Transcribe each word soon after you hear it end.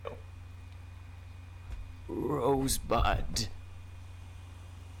Rosebud.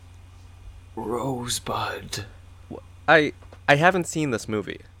 Rosebud. I haven't seen this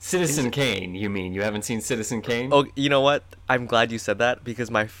movie. Citizen Kane, you mean? You haven't seen Citizen Kane? Oh, you know what? I'm glad you said that because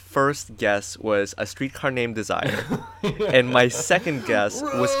my first guess was A Streetcar Named Desire. And my second guess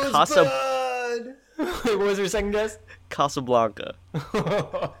was Wait, what was your second guess? Casablanca.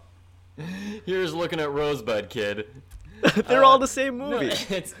 Here's looking at Rosebud, kid. They're all the same movie.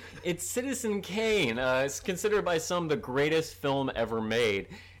 No, it's Citizen Kane. It's considered by some the greatest film ever made.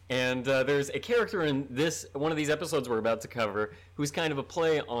 And there's a character in one of these episodes we're about to cover who's kind of a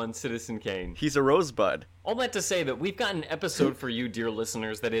play on Citizen Kane. He's a rosebud. All that to say that we've got an episode for you, dear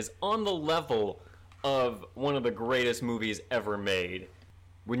listeners, that is on the level of one of the greatest movies ever made.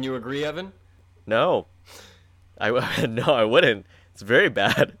 Wouldn't you agree, Evan? No. I wouldn't. It's very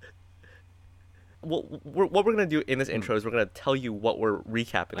bad. Well, what we're going to do in this intro is we're going to tell you what we're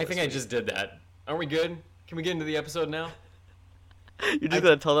recapping. I think I just did that. Aren't we good? Can we get into the episode now? You're just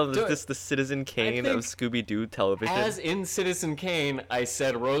going to tell them that this is the Citizen Kane of Scooby Doo television? As in Citizen Kane, I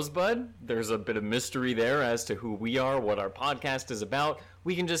said Rosebud. There's a bit of mystery there as to who we are, what our podcast is about.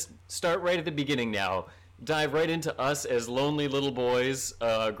 We can just start right at the beginning now. Dive right into us as lonely little boys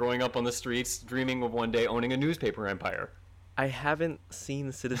growing up on the streets, dreaming of one day owning a newspaper empire. I haven't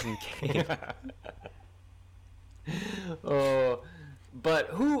seen Citizen Kane. But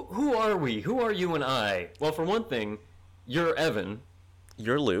who are we? Who are you and I? Well, for one thing, you're Evan.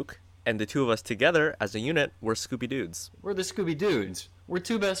 You're Luke. And the two of us together, as a unit, we're Scooby Dudes. We're the Scooby Dudes. We're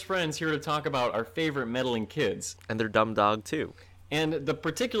two best friends here to talk about our favorite meddling kids. And their dumb dog, too. And the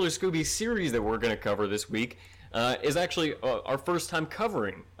particular Scooby series that we're going to cover this week is actually our first time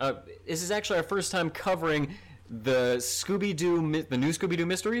covering. This is actually our first time covering the new Scooby-Doo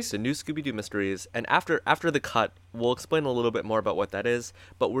mysteries? The new Scooby-Doo mysteries. And after the cut, we'll explain a little bit more about what that is.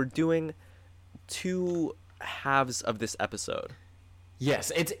 But we're doing two halves of this episode.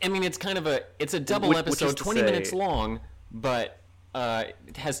 Yes, it's kind of a double episode, 20 minutes long, but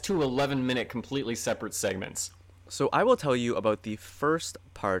it has two 11-minute completely separate segments. So I will tell you about the first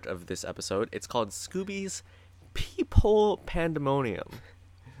part of this episode. It's called Scooby's Peep-Hole Pandemonium.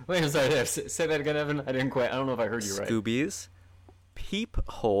 Wait, I'm sorry. Say that again, Evan. I don't know if I heard you right. Scooby's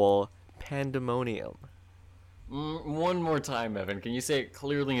Peep-Hole Pandemonium. One more time, Evan. Can you say it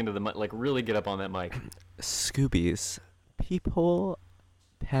clearly into the mic? Like, really get up on that mic. Scooby's Peep-Hole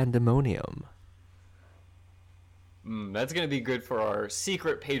Pandemonium. That's going to be good for our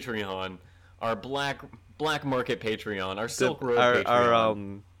secret Patreon, our black market Patreon, our Silk Road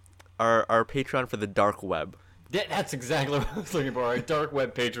Patreon. Our Patreon for the dark web. That's exactly what I was looking for, our dark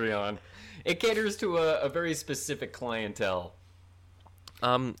web Patreon. It caters to a very specific clientele.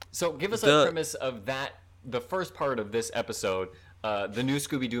 So give us a premise of that, the first part of this episode, the new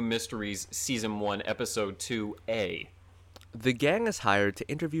Scooby-Doo Mysteries Season 1, Episode 2A. The gang is hired to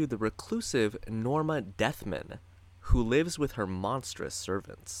interview the reclusive Norma Deathman, who lives with her monstrous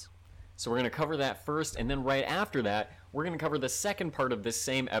servants. So we're going to cover that first, and then right after that, we're going to cover the second part of this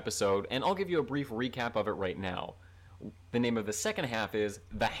same episode, and I'll give you a brief recap of it right now. The name of the second half is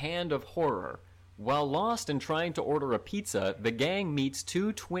The Hand of Horror. While lost and trying to order a pizza, the gang meets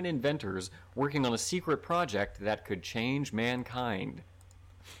two twin inventors working on a secret project that could change mankind.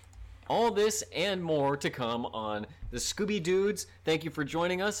 All this and more to come on the Scooby Dudes. Thank you for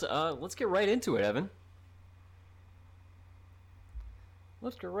joining us. Let's get right into it, Evan.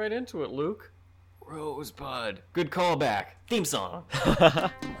 Let's get right into it, Luke. Rosebud. Good callback. Theme song.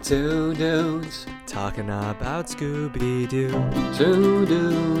 Two dudes Talking about Scooby-Doo. Two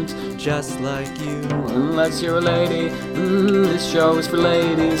dudes Just like you. Unless you're a lady, this show is for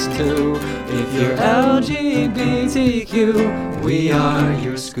ladies too. If you're LGBTQ, we are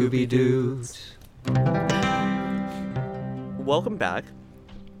your Scooby-Dudes. Welcome back.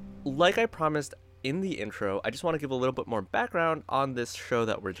 Like I promised in the intro, I just want to give a little bit more background on this show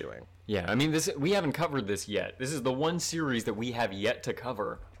that we're doing. Yeah, I mean, we haven't covered this yet. This is the one series that we have yet to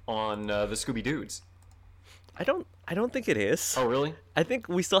cover on the Scooby Dudes. I don't think it is. Oh, really? I think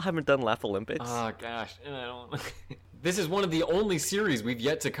we still haven't done Laugh Olympics. Oh, gosh. And I don't... This is one of the only series we've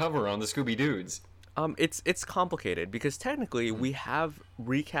yet to cover on the Scooby Dudes. It's complicated because technically we have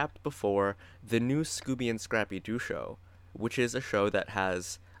recapped before the new Scooby and Scrappy Doo show, which is a show that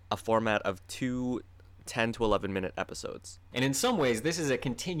has a format of 2 10 to 11 minute episodes. And in some ways, this is a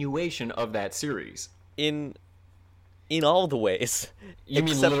continuation of that series. In all the ways. You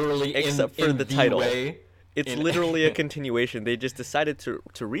mean literally except in for the title. Way? It's literally a continuation. They just decided to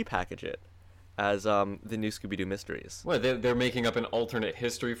repackage it as the new Scooby-Doo Mysteries. What, they're making up an alternate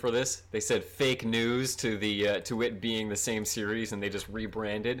history for this? They said fake news to it being the same series, and they just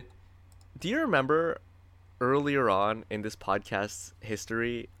rebranded? Do you remember earlier on in this podcast's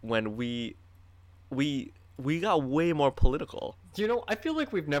history when we got way more political. You know, I feel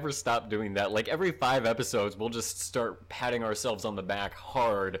like we've never stopped doing that. Like, every 5 episodes, we'll just start patting ourselves on the back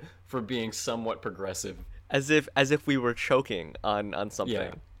hard for being somewhat progressive. As if we were choking on something.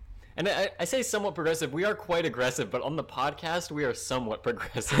 Yeah. And I say somewhat progressive. We are quite aggressive, but on the podcast, we are somewhat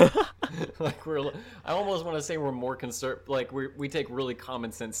progressive. Like, I almost want to say we're more conservative. Like, we take really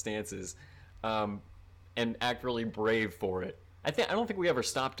common sense stances, and act really brave for it. I don't think we ever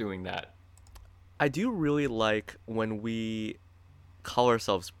stop doing that. I do really like when we call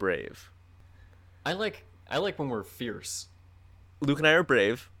ourselves brave. I like when we're fierce. Luke and I are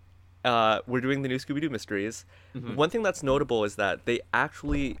brave. We're doing the new Scooby Doo mysteries. Mm-hmm. One thing that's notable is that they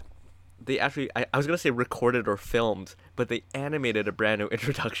actually I was gonna say recorded or filmed, but they animated a brand new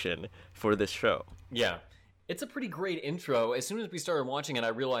introduction for this show. Yeah. It's a pretty great intro. As soon as we started watching it, I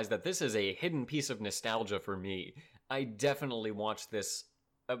realized that this is a hidden piece of nostalgia for me. I definitely watched this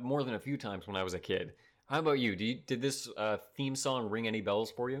more than a few times when I was a kid. How about you? Did this theme song ring any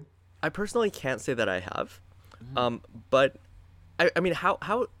bells for you? I personally can't say that I have. But I mean,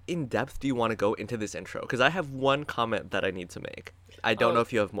 how in depth do you want to go into this intro? Because I have one comment that I need to make. I don't know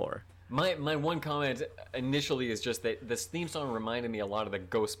if you have more. My one comment initially is just that this theme song reminded me a lot of the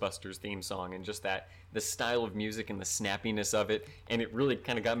Ghostbusters theme song, and just that the style of music and the snappiness of it, and it really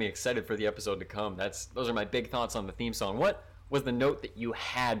kind of got me excited for the episode to come. Those are my big thoughts on the theme song. What was the note that you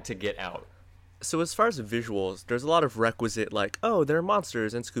had to get out? So as far as visuals, there's a lot of requisite, like, oh, there are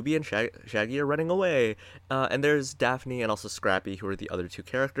monsters, and Scooby and Shaggy are running away, and there's Daphne and also Scrappy, who are the other two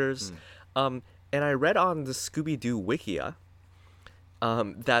characters. And I read on the Scooby Doo Wikia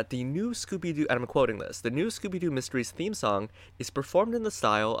that the new Scooby Doo, and I'm quoting this, the new Scooby Doo Mysteries theme song is performed in the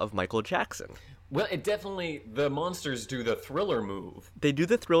style of Michael Jackson. Well, the monsters do the Thriller move. They do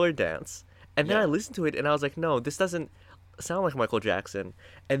the Thriller dance, and then I listened to it, and I was like, no, this doesn't sound like Michael Jackson.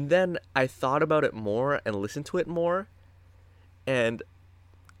 And then I thought about it more and listened to it more, and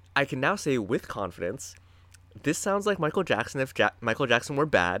I can now say with confidence, this sounds like Michael Jackson if Michael Jackson were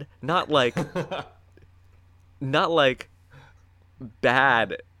bad. Not like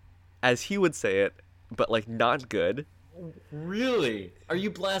bad as he would say it, but like not good. Really? Are you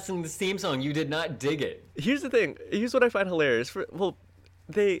blasting the theme song? You did not dig it. Here's the thing. Here's what I find hilarious. Whoever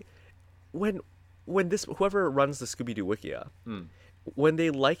runs the Scooby Doo Wikia, when they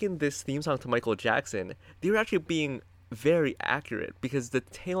likened this theme song to Michael Jackson, they were actually being very accurate, because the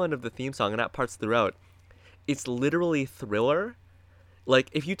tail end of the theme song and that parts throughout, it's literally Thriller. Like,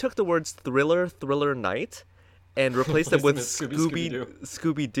 if you took the words Thriller, Thriller Night, and replaced them with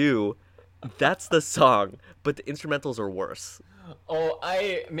Scooby Doo, that's the song, but the instrumentals are worse. Oh,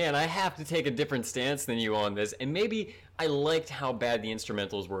 I have to take a different stance than you on this, and maybe I liked how bad the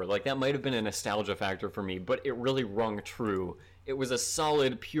instrumentals were. Like, that might have been a nostalgia factor for me, but it really rung true. It was a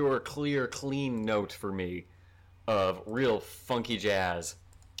solid, pure, clear, clean note for me of real funky jazz,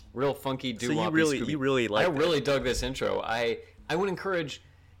 real funky doo-wop. So you really liked it. I really dug this intro. I would encourage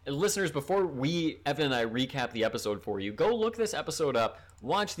listeners, before Evan and I recap the episode for you, go look this episode up,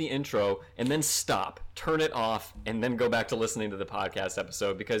 watch the intro, and then stop, turn it off, and then go back to listening to the podcast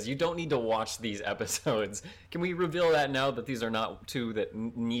episode, because you don't need to watch these episodes. Can we reveal that now, that these are not two that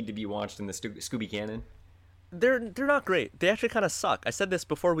need to be watched in the Scooby canon? They're not great. They actually kind of suck. I said this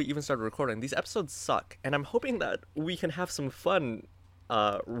before we even started recording. These episodes suck, and I'm hoping that we can have some fun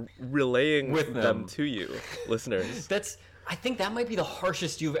relaying with them to you, listeners. I think that might be the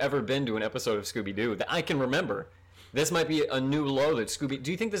harshest you've ever been to an episode of Scooby-Doo that I can remember. This might be a new low that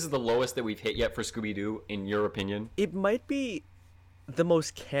do you think this is the lowest that we've hit yet for Scooby-Doo, in your opinion? It might be the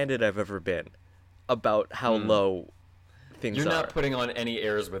most candid I've ever been about how low things are. You're not putting on any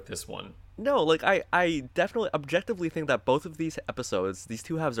airs with this one. No, like, I definitely objectively think that both of these episodes, these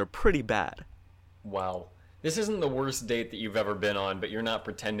two halves, are pretty bad. Wow. This isn't the worst date that you've ever been on, but you're not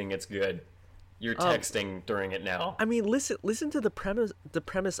pretending it's good. You're texting during it now. I mean, listen to the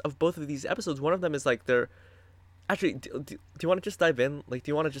premise of both of these episodes. One of them is like they're actually. Do you want to just dive in? Like, do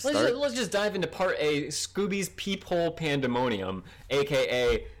you want to just start? Let's just dive into part A, Scooby's Peep-Hole Pandemonium,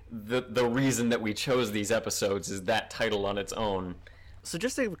 aka the reason that we chose these episodes is that title on its own. So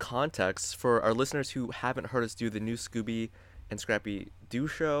just to give context for our listeners who haven't heard us do the new Scooby and Scrappy Doo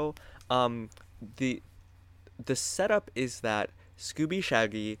show, the setup is that Scooby,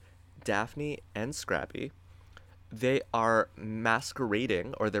 Shaggy, Daphne, and Scrappy, they are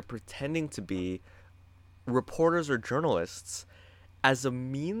masquerading, or they're pretending to be reporters or journalists as a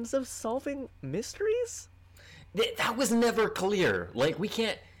means of solving mysteries? That was never clear. Like,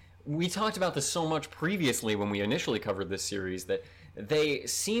 we talked about this so much previously when we initially covered this series, that they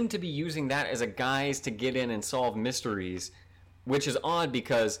seem to be using that as a guise to get in and solve mysteries, which is odd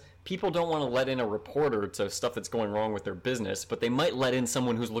because people don't want to let in a reporter to stuff that's going wrong with their business, but they might let in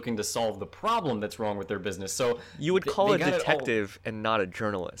someone who's looking to solve the problem that's wrong with their business. So you would call a detective and not a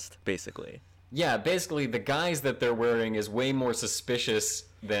journalist, basically. Yeah, basically the guise that they're wearing is way more suspicious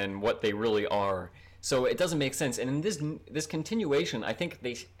than what they really are. So it doesn't make sense. And in this continuation, I think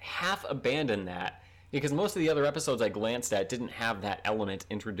they half abandoned that, because most of the other episodes I glanced at didn't have that element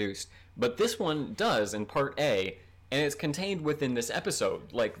introduced. But this one does in part A, and it's contained within this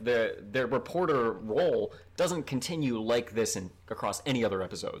episode. Like, their reporter role doesn't continue like this across any other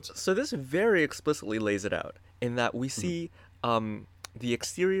episodes. So this very explicitly lays it out, in that we see the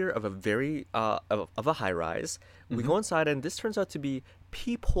exterior of a very of a high-rise. We go inside, and this turns out to be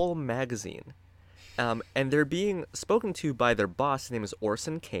Peep-Hole magazine. And they're being spoken to by their boss. His name is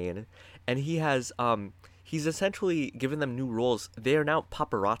Orson Kane, and he has he's essentially given them new roles. They are now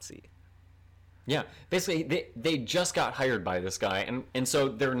paparazzi. Yeah, basically they just got hired by this guy, and so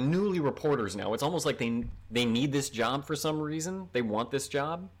they're newly reporters now. It's almost like they need this job for some reason. They want this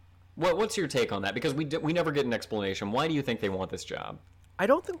job. What's your take on that? Because we never get an explanation. Why do you think they want this job? I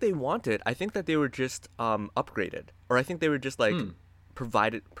don't think they want it. I think that they were just upgraded, or I think they were just like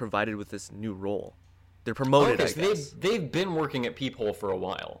provided with this new role. They're promoted. Okay, I so guess. they've been working at Peep-Hole for a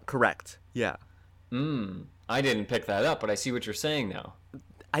while. Correct. Yeah. I didn't pick that up, but I see what you're saying now.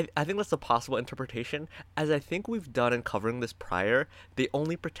 I think that's a possible interpretation. As I think we've done in covering this prior, they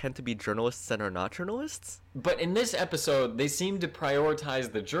only pretend to be journalists and are not journalists. But in this episode, they seem to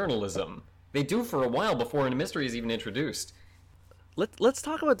prioritize the journalism. They do for a while before a mystery is even introduced. Let's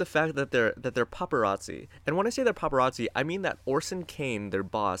talk about the fact that they're paparazzi. And when I say they're paparazzi, I mean that Orson Kane, their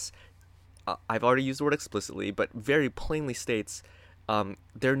boss, I've already used the word explicitly, but very plainly states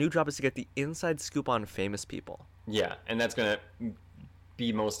their new job is to get the inside scoop on famous people. Yeah, and that's going to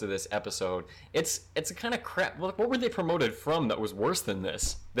be most of this episode. It's a kind of crap. What were they promoted from that was worse than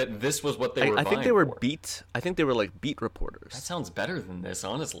this? That this was what they were I think vying they were for? I think they were like beat reporters. That sounds better than this,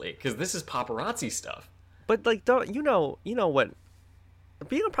 honestly, because this is paparazzi stuff. But like, don't you know what?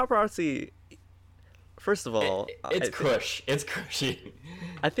 Being a paparazzi, first of all, It's cushy.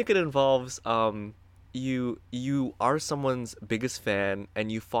 I think it involves you are someone's biggest fan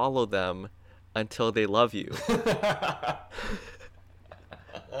and you follow them until they love you.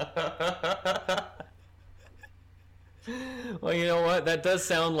 Well, you know what? That does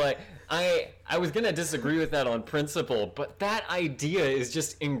sound like I was gonna disagree with that on principle, but that idea is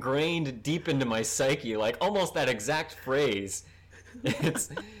just ingrained deep into my psyche, like almost that exact phrase.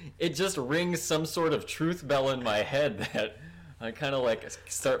 It just rings some sort of truth bell in my head that I kind of like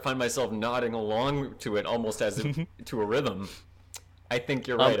find myself nodding along to it almost as if to a rhythm. I think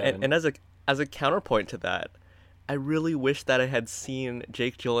you're right. And as a counterpoint to that, I really wish that I had seen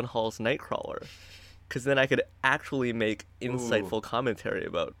Jake Gyllenhaal's Nightcrawler, because then I could actually make insightful commentary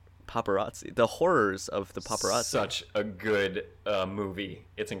about paparazzi, the horrors of the paparazzi. Such a good movie.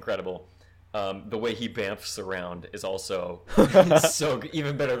 It's incredible. The way he bamfs around is also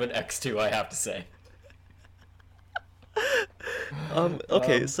even better than X2, I have to say.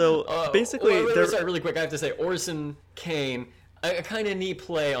 Okay, so basically, sorry, really quick, I have to say, Orson Kane, a kind of neat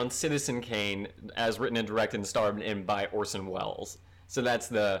play on Citizen Kane, as written and directed and starred in by Orson Welles. So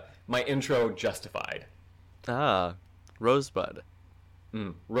that's my intro justified. Rosebud.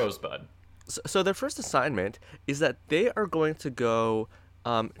 Rosebud. So their first assignment is that they are going to go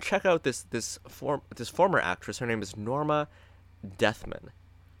check out this former actress. Her name is Norma Deathman.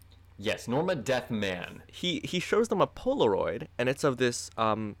 Yes, Norma Deathman. He shows them a Polaroid, and it's of this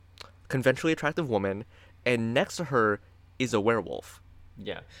conventionally attractive woman, and next to her is a werewolf.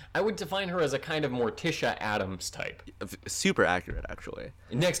 Yeah, I would define her as a kind of Morticia Addams type. Super accurate, actually.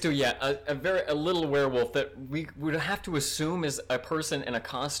 Next to a little werewolf that we would have to assume is a person in a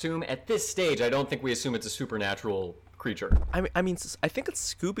costume. At this stage, I don't think we assume it's a supernatural creature. I mean, I think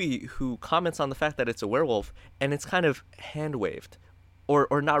it's Scooby who comments on the fact that it's a werewolf, and it's kind of hand waved,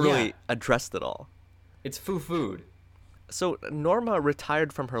 or not really addressed at all. It's foo-fooed. So Norma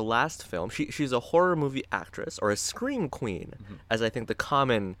retired from her last film. She's a horror movie actress, or a scream queen, as I think the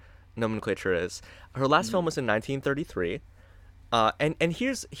common nomenclature is. Her last film was in 1933, and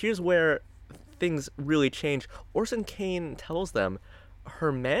here's where things really change. Orson Kane tells them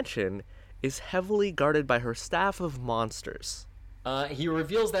her mansion is heavily guarded by her staff of monsters. He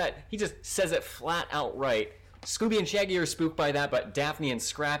reveals that, he just says it flat out right. Scooby and Shaggy are spooked by that, but Daphne and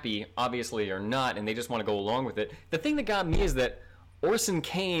Scrappy obviously are not, and they just want to go along with it. The thing that got me is that Orson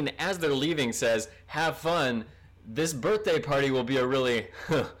Kane, as they're leaving, says, "Have fun. This birthday party will be a really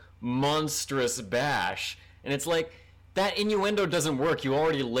monstrous bash." And it's like, that innuendo doesn't work. You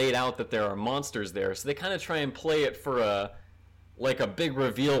already laid out that there are monsters there, so they kind of try and play it for a big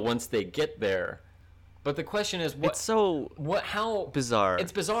reveal once they get there. But the question is, how bizarre.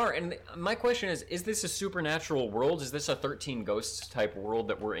 It's bizarre, and my question is this a supernatural world? Is this a 13 Ghosts type world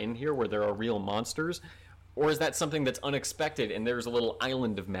that we're in here, where there are real monsters? Or is that something that's unexpected, and there's a little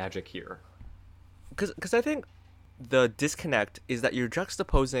island of magic here? Because I think the disconnect is that you're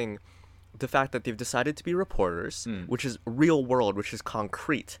juxtaposing the fact that they've decided to be reporters, which is real world, which is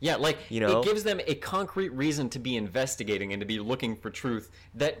concrete. Yeah, it gives them a concrete reason to be investigating and to be looking for truth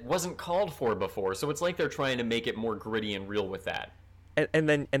that wasn't called for before. So it's like they're trying to make it more gritty and real with that. And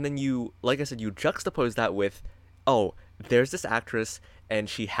then you, like I said, you juxtapose that with, oh, there's this actress and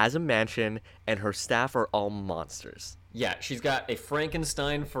she has a mansion and her staff are all monsters. Yeah, she's got a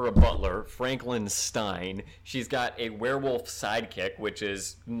Frankenstein for a butler, Franklin Stein. She's got a werewolf sidekick, which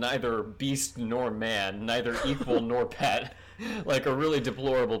is neither beast nor man, neither equal nor pet. Like a really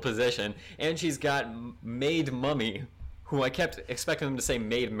deplorable position. And she's got Maid Mummy, who I kept expecting them to say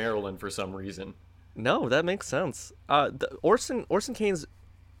Maid Marilyn for some reason. No, that makes sense. Orson Kane's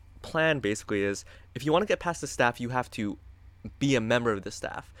plan basically is, if you want to get past the staff, you have to be a member of the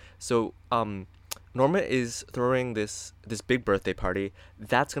staff. So, Norma is throwing this big birthday party.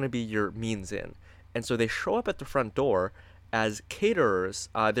 That's going to be your means in. And so they show up at the front door as caterers.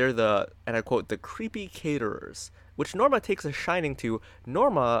 They're and I quote, the creepy caterers, which Norma takes a shining to.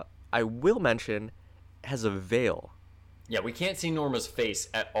 Norma, I will mention, has a veil. Yeah, we can't see Norma's face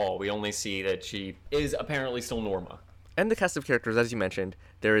at all. We only see that she is apparently still Norma. And the cast of characters, as you mentioned,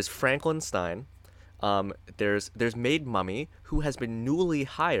 there is Franklin Stein. There's Maid Mummy, who has been newly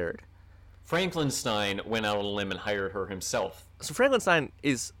hired. Frankenstein went out on a limb and hired her himself. So Frankenstein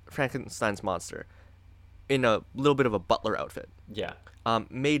is Frankenstein's monster in a little bit of a butler outfit. Yeah.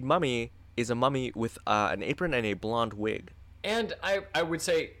 Maid Mummy is a mummy with an apron and a blonde wig. And I would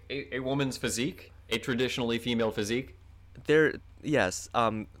say a woman's physique, a traditionally female physique. Yes,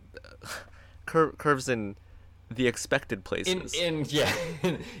 curves in the expected places. In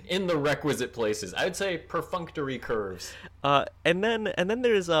the requisite places. I would say perfunctory curves. And then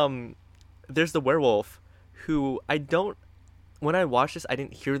there's the werewolf, who when I watched this, I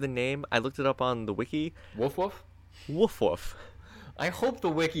didn't hear the name. I looked it up on the wiki. Woof woof? Woof woof. I hope the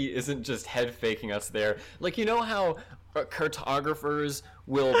wiki isn't just head faking us there. Like, you know how cartographers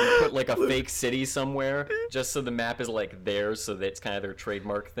will put like a fake city somewhere just so the map is like theirs, so that it's kind of their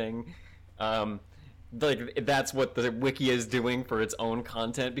trademark thing? Like, that's what the wiki is doing for its own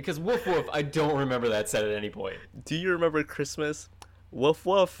content, because woof woof, I don't remember that said at any point. Do you remember Christmas? Woof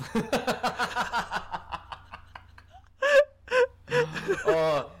woof.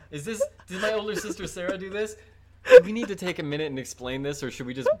 Did my older sister Sarah do this? Do we need to take a minute and explain this, or should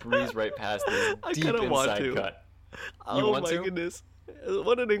we just breeze right past this deep inside cut? Oh my goodness.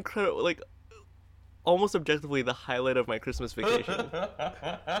 What an incredible, like, almost objectively the highlight of my Christmas vacation.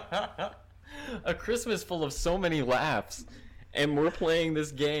 A Christmas full of so many laughs. And we're playing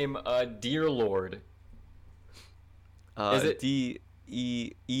this game, Dear Lord. Is it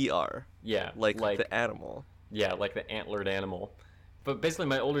D-E-E-R? Yeah. Like the animal. Yeah, like the antlered animal. But basically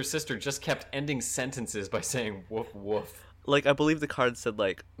my older sister just kept ending sentences by saying woof woof. Like, I believe the card said,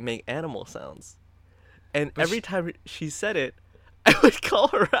 like, make animal sounds. And every time she said it, I would call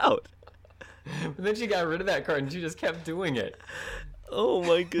her out. But then she got rid of that card and she just kept doing it. Oh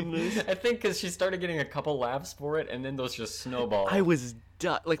my goodness. I think because she started getting a couple laughs for it, and then those just snowballed. I was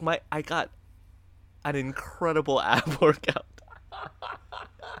I got an incredible ab workout.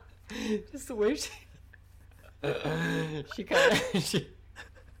 Just the way she kind of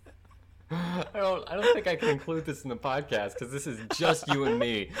I don't think I can include this in the podcast, because this is just you and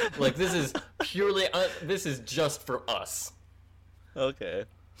me. Like, this is purely this is just for us. Okay.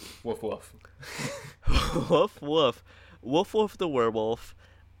 Woof woof. Woof woof. Woof Woof the werewolf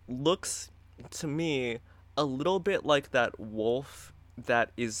looks to me a little bit like that wolf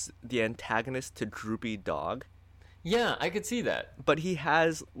that is the antagonist to Droopy Dog. Yeah, I could see that. But he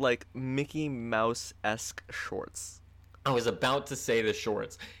has, like, Mickey Mouse-esque shorts. I was about to say the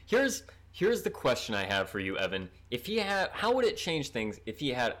shorts. Here's the question I have for you, Evan. How would it change things if he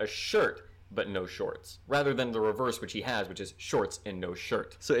had a shirt but no shorts, rather than the reverse, which he has, which is shorts and no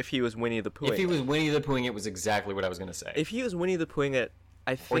shirt? So if he was Winnie the Poohing. If he was Winnie the Poohing, it was exactly what I was going to say. If he was Winnie the Poohing it,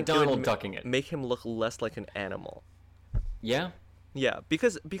 I think or Donald Ducking it, make him look less like an animal. Yeah? Yeah,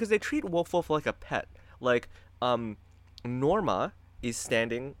 because they treat Wolf Wolf like a pet. Like, Norma is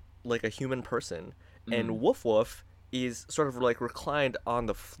standing like a human person, and Woof Woof is sort of like reclined on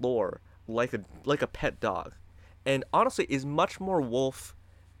the floor like a pet dog, and honestly is much more wolf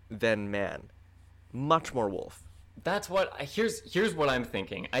than man, much more wolf. That's what here's what I'm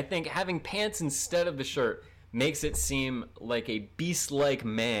thinking. I think having pants instead of the shirt makes it seem like a beast-like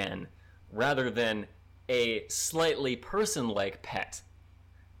man rather than a slightly person-like pet.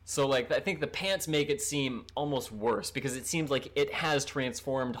 So like I think the pants make it seem almost worse because it seems like it has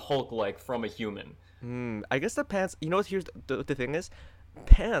transformed Hulk-like from a human. I guess the pants. You know what? Here's the thing is,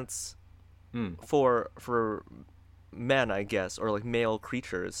 pants for men, I guess, or like male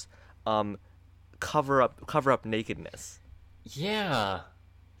creatures, cover up nakedness. Yeah,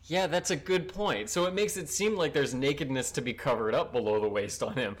 that's a good point. So it makes it seem like there's nakedness to be covered up below the waist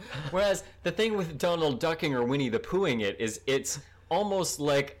on him. Whereas the thing with Donald ducking or Winnie the Poohing it is it's almost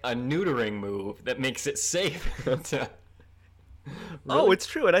like a neutering move that makes it safe to... Really? Oh, it's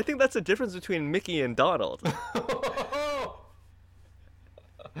true, and I think that's the difference between Mickey and Donald.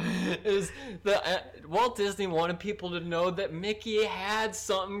 Is the Walt Disney wanted people to know that Mickey had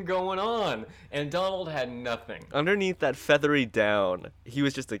something going on, and Donald had nothing. Underneath that feathery down, he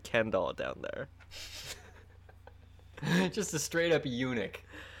was just a Ken doll down there. Just a straight up eunuch.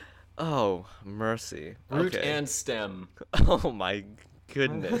 Oh, mercy. Root Okay. and stem. Oh my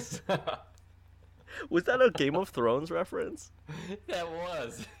goodness. Was that a Game of Thrones reference? That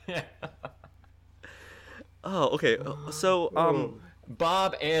was. Yeah. Oh, okay. So,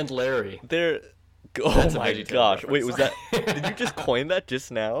 Bob and Larry. there. Oh That's a my VeggieTales gosh! Wait, was that? reference. Did you just coin that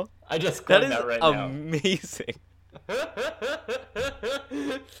just now? I just That coined is that right now. amazing.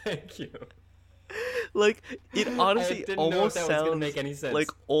 Thank you. Like, it honestly didn't know if almost that was gonna sounds make any sense. like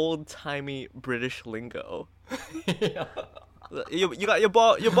old-timey British lingo. Yeah. You got your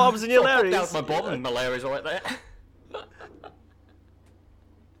Bobs and your Larrys. That was my Bob and my Larry's right there.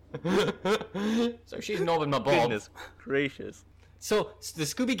 So she's knobbing my Bob. Goodness gracious. So the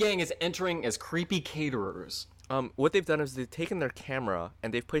Scooby Gang is entering as creepy caterers. What they've done is they've taken their camera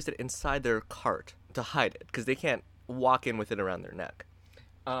and they've placed it inside their cart to hide it because they can't walk in with it around their neck.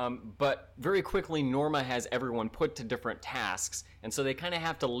 But very quickly, Norma has everyone put to different tasks, and so they kind of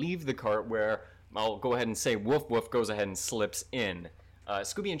have to leave the cart where, I'll go ahead and say, Woof Woof goes ahead and slips in.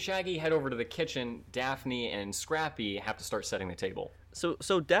 Scooby and Shaggy head over to the kitchen. Daphne and Scrappy have to start setting the table.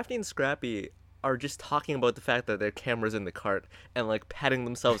 So Daphne and Scrappy are just talking about the fact that their camera's in the cart and like patting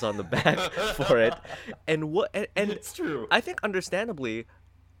themselves on the back for it. And It's true. I think understandably,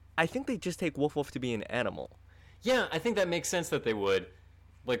 I think they just take Woof Woof to be an animal. Yeah, I think that makes sense that they would.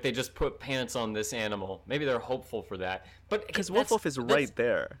 Like, they just put pants on this animal. Maybe they're hopeful for that. But Because Woof Woof is right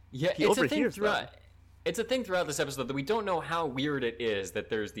there. Yeah, he it's a thing overhears them. throughout. It's a thing throughout this episode that we don't know how weird it is that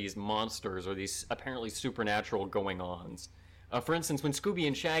there's these monsters or these apparently supernatural going-ons. For instance, when Scooby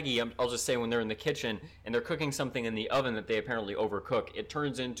and Shaggy, I'll just say when they're in the kitchen and they're cooking something in the oven that they apparently overcook, it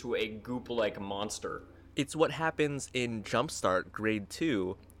turns into a goop-like monster. It's what happens in Jumpstart Grade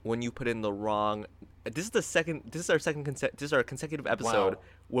 2 when you put in the wrong. This is our consecutive episode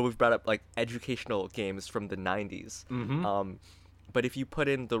where we've brought up like educational games from the 90s. Mm-hmm. But if you put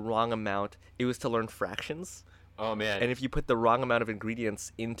in the wrong amount, it was to learn fractions. Oh, man. And if you put the wrong amount of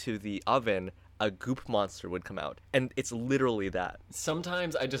ingredients into the oven, a goop monster would come out. And it's literally that.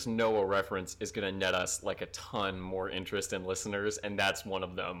 Sometimes I just know a reference is going to net us like a ton more interest in listeners, and that's one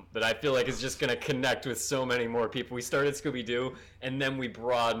of them that I feel like is just going to connect with so many more people. We started Scooby Doo, and then we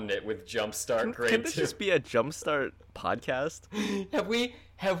broadened it with Jumpstart Grade 2. Can this just be a Jumpstart podcast?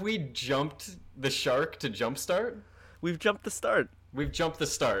 Have we jumped the shark to Jumpstart? We've jumped the start. We've jumped the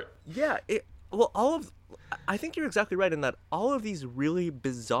start. Yeah. I think you're exactly right in that all of these really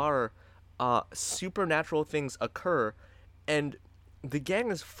bizarre supernatural things occur, and the gang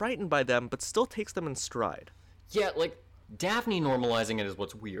is frightened by them, but still takes them in stride. Yeah, like, Daphne normalizing it is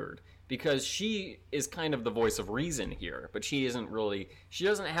what's weird, because she is kind of the voice of reason here, but she doesn't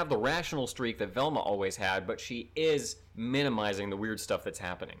have the rational streak that Velma always had, but she is minimizing the weird stuff that's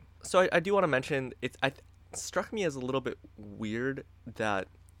happening. So I do want to mention, it struck me as a little bit weird that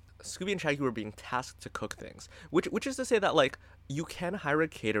Scooby and Shaggy were being tasked to cook things, which is to say that like you can hire a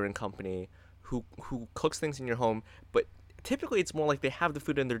catering company who cooks things in your home, but typically it's more like they have the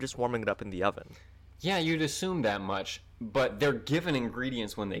food and they're just warming it up in the oven. Yeah, you'd assume that much, but they're given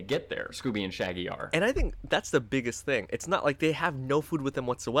ingredients when they get there. Scooby and Shaggy are. And I think that's the biggest thing. It's not like they have no food with them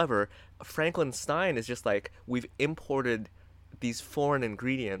whatsoever. Franklin Stein is just like, we've imported these foreign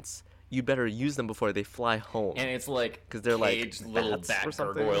ingredients. You better use them before they fly home. And it's like because they're caged like little bats bat or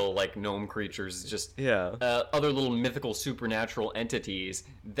something. gargoyle like gnome creatures, just Yeah. Other little mythical supernatural entities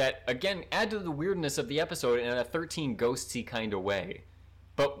that again add to the weirdness of the episode in a 13 Ghostsy kind of way.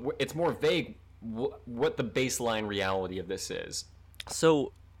 But it's more vague what the baseline reality of this is.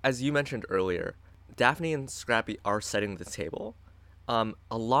 So, as you mentioned earlier, Daphne and Scrappy are setting the table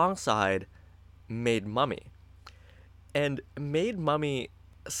alongside Maid Mummy. And Maid Mummy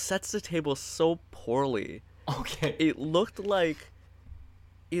sets the table so poorly. Okay. It looked like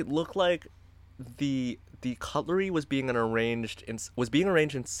the cutlery was being arranged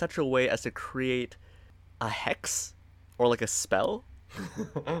in such a way as to create a hex or like a spell.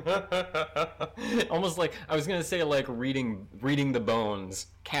 Almost like I was gonna say, like reading the bones,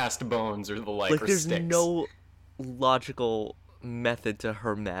 cast bones, or the like. Like or there's sticks. no logical method to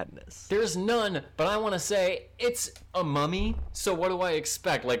her madness. There's none, but I want to say it's a mummy, so what do I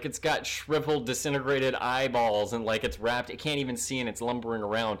expect? Like, it's got shriveled, disintegrated eyeballs, and like it's wrapped, it can't even see, and it's lumbering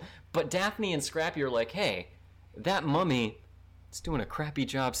around. But Daphne and Scrappy are like, hey, that mummy is doing a crappy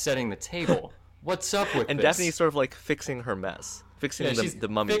job setting the table. What's up with And this? Daphne's sort of like fixing her mess, fixing she's the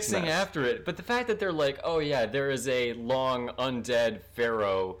mummy's fixing mess. after it. But the fact that they're like, oh yeah, there is a long undead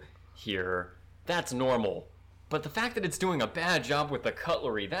pharaoh here, that's normal. But the fact that it's doing a bad job with the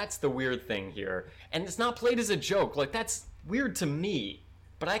cutlery, that's the weird thing here. And it's not played as a joke. Like, that's weird to me.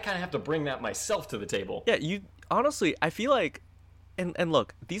 But I kind of have to bring that myself to the table. Yeah, honestly, I feel like, and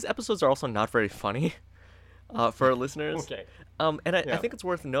look, these episodes are also not very funny for our listeners. Okay. I think it's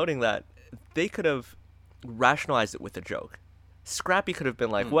worth noting that they could have rationalized it with a joke. Scrappy could have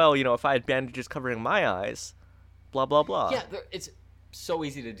been like, well, if I had bandages covering my eyes, blah, blah, blah. Yeah, it's so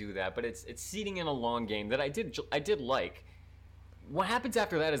easy to do that, but it's seeding in a long game that I did like. What happens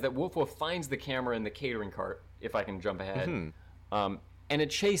after that is that Wolf Wolf finds the camera in the catering cart, if I can jump ahead, and a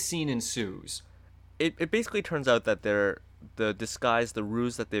chase scene ensues. It basically turns out that the disguise, the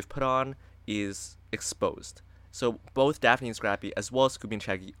ruse that they've put on is exposed. So both Daphne and Scrappy, as well as Scooby and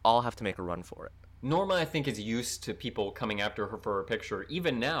Shaggy, all have to make a run for it. Norma, I think, is used to people coming after her for a picture,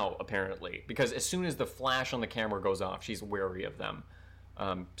 even now, apparently, because as soon as the flash on the camera goes off, she's wary of them.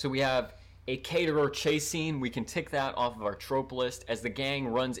 So we have a caterer chase scene. We can tick that off of our trope list as the gang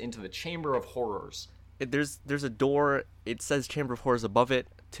runs into the Chamber of Horrors. There's a door. It says Chamber of Horrors above it.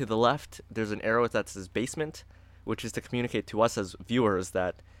 To the left, there's an arrow that says basement, which is to communicate to us as viewers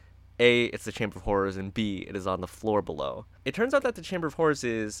that A, it's the Chamber of Horrors, and B, it is on the floor below. It turns out that the Chamber of Horrors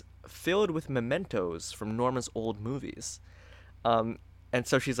is filled with mementos from Norma's old movies. And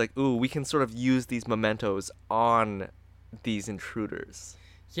so she's like, ooh, we can sort of use these mementos on these intruders.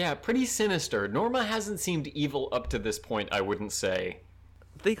 Yeah, pretty sinister. Norma hasn't seemed evil up to this point, I wouldn't say.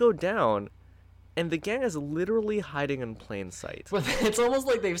 They go down, and the gang is literally hiding in plain sight. But it's almost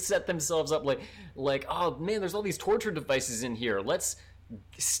like they've set themselves up like, oh man, there's all these torture devices in here. Let's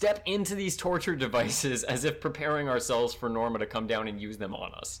step into these torture devices as if preparing ourselves for Norma to come down and use them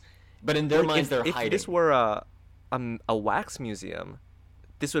on us. But in their minds, they're hiding. If this were a wax museum,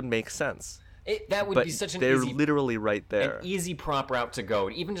 this would make sense. That would be such an they're easy, literally right there. an easy prop route to go.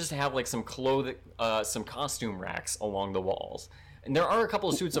 Even just to have like some some costume racks along the walls. And there are a couple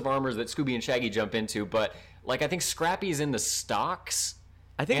of suits of armor that Scooby and Shaggy jump into, but like I think Scrappy's in the stocks.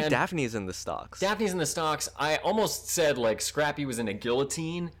 I think Daphne's in the stocks. Daphne's in the stocks. I almost said like Scrappy was in a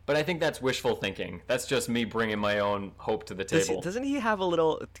guillotine, but I think that's wishful thinking. That's just me bringing my own hope to the table. Doesn't he have a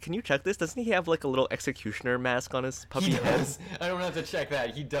little? Can you check this? Doesn't he have like a little executioner mask on his puppy head? Does. I don't have to check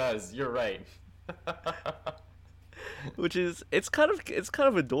that. He does. You're right. Which is it's kind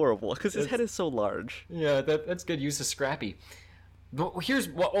of adorable because his head is so large. Yeah, that's good use of Scrappy. But here's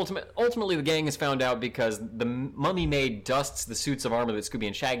what ultimately the gang has found out because the mummy maid dusts the suits of armor that Scooby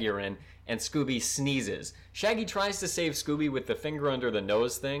and Shaggy are in, and Scooby sneezes. Shaggy tries to save Scooby with the finger under the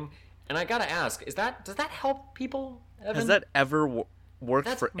nose thing, and I gotta ask, does that help people, Evan? Has that ever worked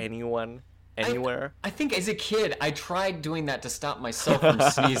for anyone, anywhere? I think as a kid, I tried doing that to stop myself from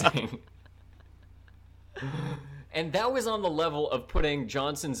sneezing. And that was on the level of putting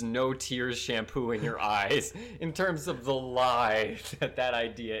Johnson's No Tears shampoo in your eyes in terms of the lie that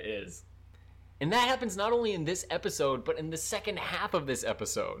idea is. And that happens not only in this episode, but in the second half of this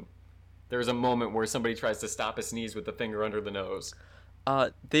episode. There's a moment where somebody tries to stop a sneeze with the finger under the nose.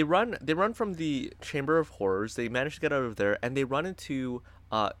 They run from the Chamber of Horrors. They manage to get out of there, and they run into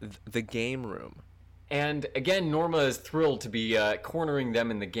the game room. And again, Norma is thrilled to be cornering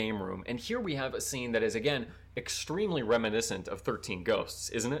them in the game room. And here we have a scene that is, again, extremely reminiscent of 13 Ghosts,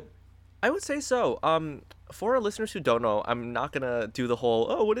 isn't it? I would say so. For our listeners who don't know, I'm not going to do the whole,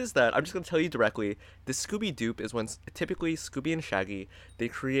 oh, what is that? I'm just going to tell you directly. The Scooby dupe is when typically Scooby and Shaggy, they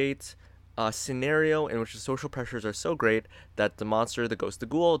create a scenario in which the social pressures are so great that the monster, the ghost, the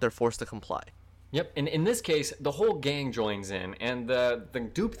ghoul, they're forced to comply. Yep, and in this case, the whole gang joins in, and the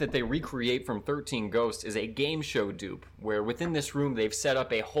dupe that they recreate from 13 Ghosts is a game show dupe, where within this room they've set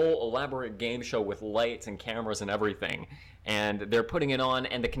up a whole elaborate game show with lights and cameras and everything, and they're putting it on,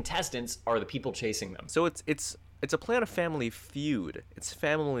 and the contestants are the people chasing them. So it's a Plan of Family Feud. It's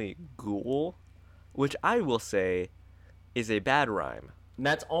Family Ghoul, which I will say, is a bad rhyme.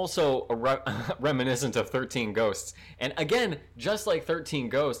 That's also reminiscent of 13 Ghosts. And again, just like 13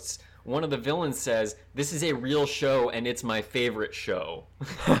 Ghosts, one of the villains says, "This is a real show and it's my favorite show."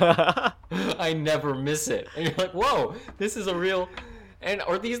 I never miss it. And you're like, whoa, this is a real... And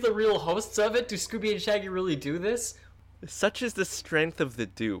are these the real hosts of it? Do Scooby and Shaggy really do this? Such is the strength of the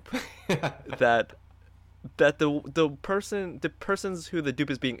dupe that the persons who the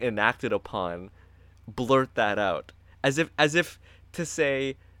dupe is being enacted upon blurt that out as if to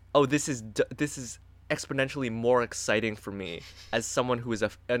say, "Oh, this is exponentially more exciting for me as someone who is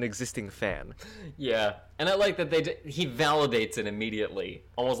an existing fan." Yeah, and I like that he validates it immediately,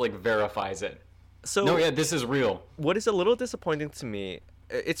 almost like verifies it. So no, yeah, this is real. What is a little disappointing to me,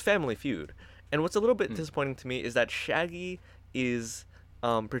 it's Family Feud, and what's a little bit disappointing to me is that Shaggy is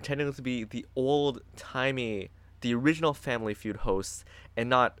pretending to be the old-timey, the original Family Feud host, and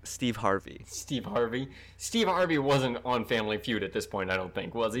not Steve Harvey. Steve Harvey wasn't on Family Feud at this point, I don't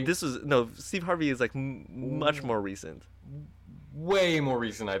think, was he? Steve Harvey is like much more recent. Way more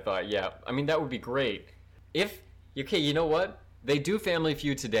recent, I thought, yeah. I mean, that would be great. Okay, you know what? They do Family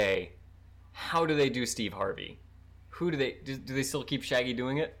Feud today. How do they do Steve Harvey? Do they still keep Shaggy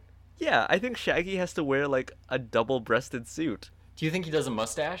doing it? Yeah, I think Shaggy has to wear like a double-breasted suit. Do you think he does a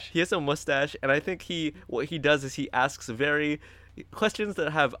mustache? He has a mustache, and I think what he does is he asks questions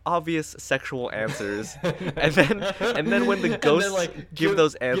that have obvious sexual answers, and then when the ghosts give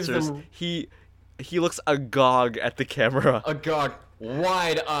those answers, he looks agog at the camera. Agog,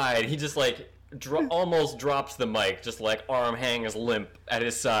 wide-eyed. He just almost drops the mic, just like arm hangs limp at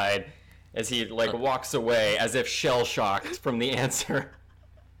his side as he walks away as if shell-shocked from the answer.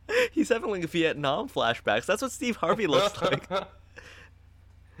 He's having like Vietnam flashbacks. That's what Steve Harvey looks like.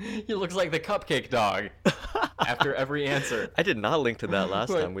 He looks like the cupcake dog after every answer. I did not link to that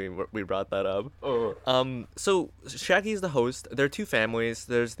last time we brought that up. Oh. So Shaggy's the host. There are two families.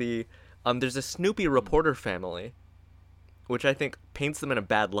 There's a Snoopy reporter family, which I think paints them in a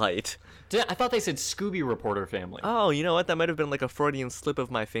bad light. I thought they said Scooby reporter family. Oh, you know what? That might have been like a Freudian slip of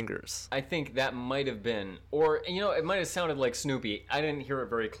my fingers. I think that might have been. Or, it might have sounded like Snoopy. I didn't hear it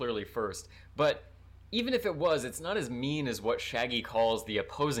very clearly first. But even if it was, it's not as mean as what Shaggy calls the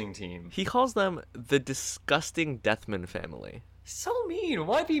opposing team. He calls them the disgusting Deathman family. So mean.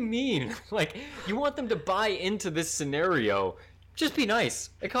 Why be mean? You want them to buy into this scenario. Just be nice.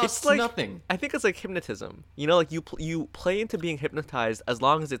 It costs nothing. I think it's like hypnotism. You play into being hypnotized as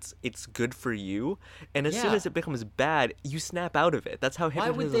long as it's good for you, and as soon as it becomes bad, you snap out of it. That's how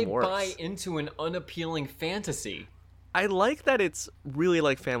hypnotism works. Why would they buy into an unappealing fantasy? I like that it's really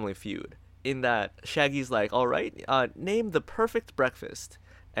like Family Feud, in that Shaggy's like, "All right, name the perfect breakfast,"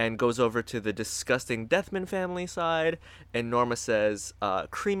 and goes over to the disgusting Deathman family side, and Norma says,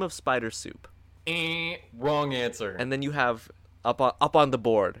 "cream of spider soup." Wrong answer. And then you have up on the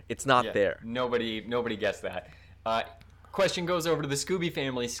board. It's not there. Nobody gets that. Question goes over to the Scooby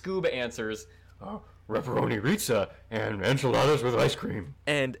family. Scoob answers, "Pepperoni pizza and enchiladas with ice cream."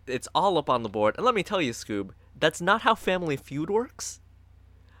 And it's all up on the board. And let me tell you, Scoob, that's not how Family Feud works.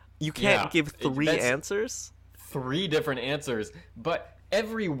 You can't give three answers. 3 different answers, but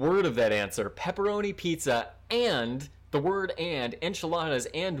every word of that answer, pepperoni pizza and the word and, enchiladas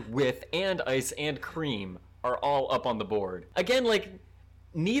and with and ice and cream, are all up on the board. Again,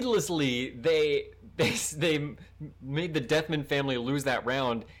 needlessly, they made the Deathman family lose that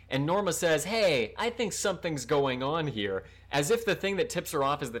round, and Norma says, "Hey, I think something's going on here," as if the thing that tips her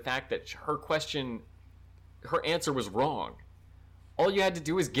off is the fact that her answer was wrong. All you had to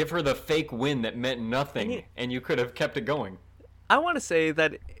do was give her the fake win that meant nothing, and you could have kept it going. I want to say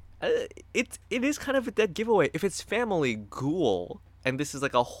that it is kind of a dead giveaway. If it's Family Ghoul, and this is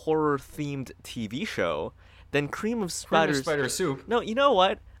like a horror-themed TV show, then cream of spider soup. No, you know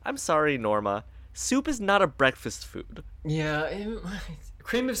what? I'm sorry, Norma. Soup is not a breakfast food. Yeah,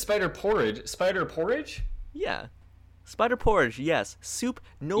 cream of spider porridge. Spider porridge? Yeah. Spider porridge, yes. Soup,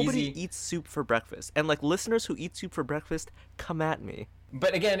 nobody Easy. eats soup for breakfast. And listeners who eat soup for breakfast, come at me.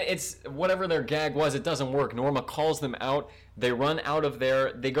 But again, it's whatever their gag was, it doesn't work. Norma calls them out. They run out of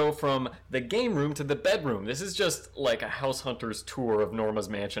there. They go from the game room to the bedroom. This is just like a house hunter's tour of Norma's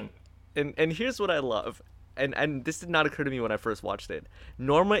mansion. And here's what I love. And this did not occur to me when I first watched it.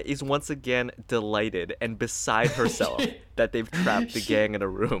 Norma is once again delighted and beside herself that they've trapped the gang in a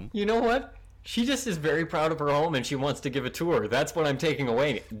room. You know what? She just is very proud of her home and she wants to give a tour. That's what I'm taking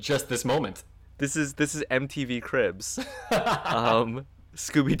away just this moment. This is MTV Cribs.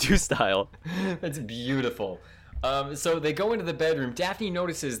 Scooby-Doo style. That's beautiful. So they go into the bedroom. Daphne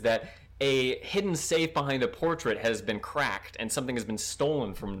notices that a hidden safe behind a portrait has been cracked and something has been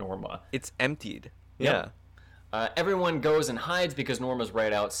stolen from Norma. It's emptied. Yep. Everyone goes and hides because Norma's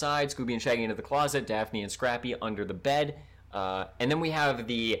right outside. Scooby and Shaggy into the closet, Daphne and Scrappy under the bed. And then we have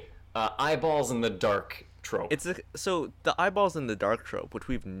the eyeballs in the dark trope. So the eyeballs in the dark trope, which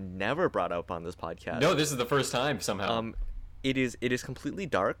we've never brought up on this podcast. No, this is the first time somehow. It is completely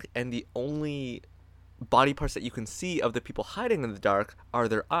dark, and the only body parts that you can see of the people hiding in the dark are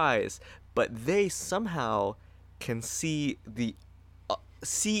their eyes, but they somehow can see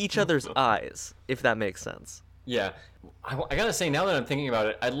each other's eyes, if that makes sense. Yeah. I gotta say, now that I'm thinking about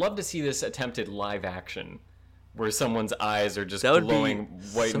it, I'd love to see this attempted live action, where someone's eyes are just glowing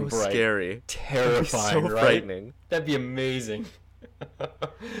white and bright. Scary. Terrifying, so right? Frightening. That'd be amazing.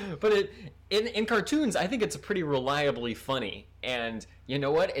 But in cartoons, I think it's pretty reliably funny. And you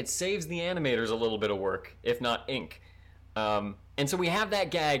know what? It saves the animators a little bit of work, if not ink. And so we have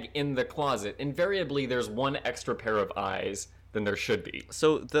that gag in the closet. Invariably, there's one extra pair of eyes than there should be.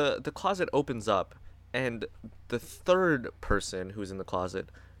 So the closet opens up, and the third person who's in the closet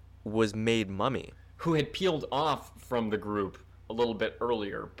was Maid Mummy, who had peeled off from the group a little bit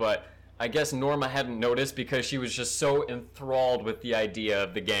earlier, but I guess Norma hadn't noticed because she was just so enthralled with the idea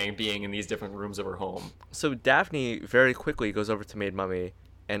of the gang being in these different rooms of her home. So Daphne very quickly goes over to Maid Mummy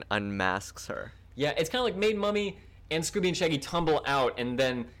and unmasks her. Yeah, it's kind of like Maid Mummy and Scooby and Shaggy tumble out, and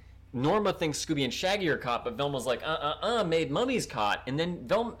then Norma thinks Scooby and Shaggy are caught, but Velma's like, Maid Mummy's caught. And then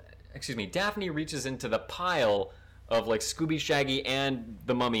Daphne reaches into the pile of like Scooby, Shaggy, and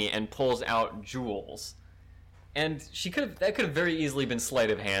the Mummy and pulls out jewels. And that could have very easily been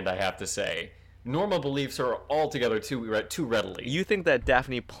sleight of hand, I have to say. Norma believes her altogether too readily. You think that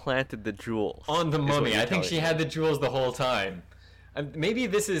Daphne planted the jewels on the Mummy? I think she had the jewels the whole time. Maybe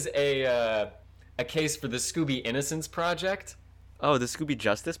this is a case for the Scooby Innocence Project. Oh, the Scooby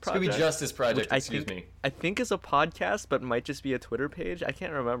Justice Project? Scooby Justice Project, excuse me. I think is a podcast, but might just be a Twitter page. I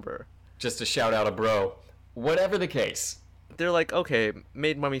can't remember. Just to shout out a bro. Whatever the case. They're like, okay,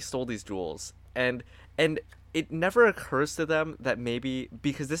 Maid Mummy stole these jewels. And it never occurs to them that maybe,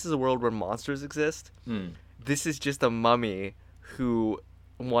 because this is a world where monsters exist, this is just a mummy who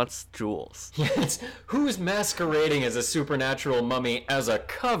wants jewels. Yes. Who's masquerading as a supernatural mummy as a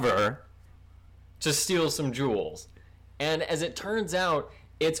cover to steal some jewels? And as it turns out,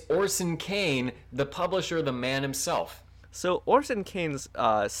 it's Orson Kane, the publisher, the man himself. So Orson Kane's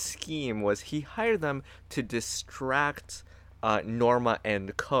scheme was he hired them to distract Norma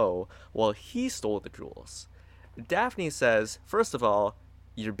and Co. while he stole the jewels. Daphne says, first of all,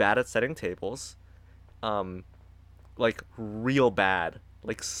 you're bad at setting tables. Like, real bad.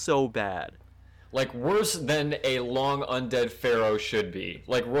 Like, so bad. Like, worse than a long undead pharaoh should be.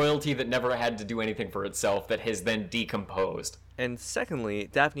 Like, royalty that never had to do anything for itself that has then decomposed. And secondly,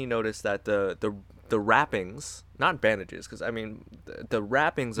 Daphne noticed that the wrappings, not bandages, because, I mean, the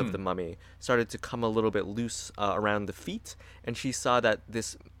wrappings of the mummy started to come a little bit loose around the feet, and she saw that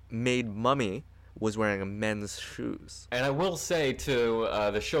this Maid Mummy was wearing a men's shoes. And I will say, to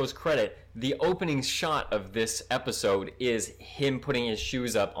the show's credit, the opening shot of this episode is him putting his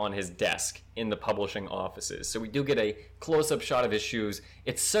shoes up on his desk in the publishing offices. So we do get a close-up shot of his shoes.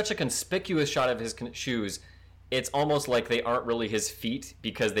 It's such a conspicuous shot of his shoes, it's almost like they aren't really his feet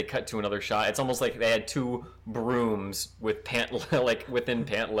because they cut to another shot. It's almost like they had two brooms with within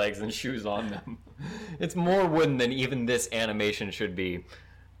pant legs and shoes on them. It's more wooden than even this animation should be.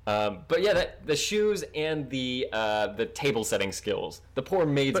 But yeah, the shoes and the table setting skills, the poor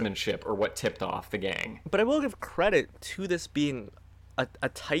maidsmanship are what tipped off the gang. But I will give credit to this being a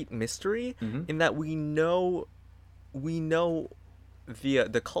tight mystery in that we know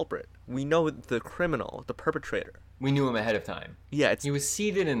the culprit. We know the criminal, the perpetrator. We knew him ahead of time. Yeah, he was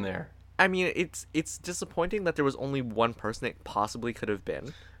seated in there. I mean, it's disappointing that there was only one person it possibly could have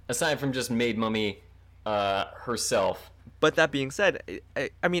been. Aside from just Maid Mummy herself. But that being said,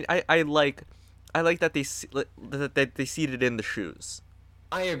 I mean, I like that they seated in the shoes.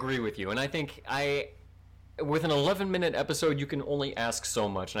 I agree with you, and I think with an 11-minute episode, you can only ask so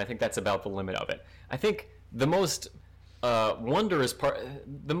much, and I think that's about the limit of it. I think the most wondrous part,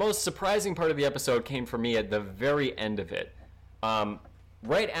 the most surprising part of the episode came for me at the very end of it.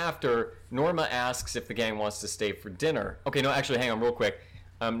 Right after Norma asks if the gang wants to stay for dinner. Okay, no, actually, hang on real quick.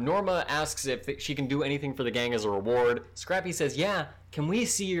 Norma asks if she can do anything for the gang as a reward. Scrappy says, yeah, can we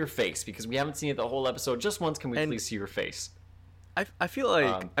see your face? Because we haven't seen it the whole episode. Just once, can we please see your face? I feel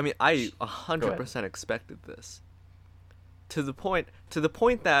like, I mean, I 100% expected this. To the point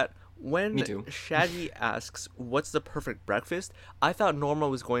that when Shaggy asks, what's the perfect breakfast? I thought Norma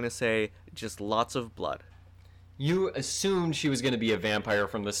was going to say, just lots of blood. You assumed she was going to be a vampire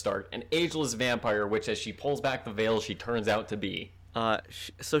from the start. An ageless vampire, which as she pulls back the veil, she turns out to be.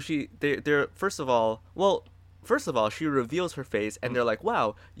 So they're first of all, well, first of all, she reveals her face, and they're like,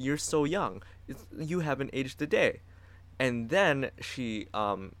 "Wow, you're so young. You haven't aged a day." And then she,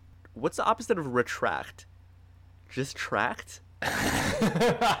 what's the opposite of retract? Just tract?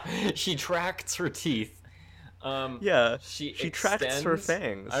 She tracts her teeth. Yeah, She tracts her extends?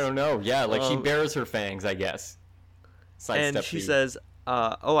 fangs. I don't know. Yeah, like she bares her fangs, I guess. And Sidestep she feet. says,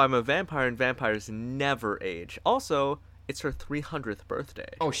 "Oh, I'm a vampire, and vampires never age." Also, it's her 300th birthday.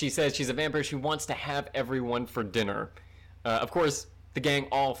 Oh, she says she's a vampire. She wants to have everyone for dinner. Of course, the gang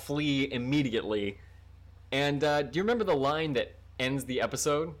all flee immediately. And do you remember the line that ends the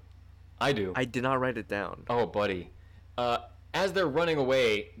episode? I do. I did not write it down. Oh, buddy. As they're running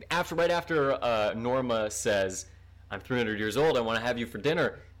away, right after Norma says, "I'm 300 years old, I want to have you for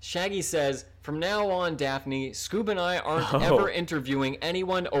dinner," Shaggy says, "From now on, Daphne, Scoob and I aren't ever interviewing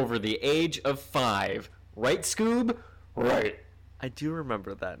anyone over the age of 5. Right, Scoob?" Right. I do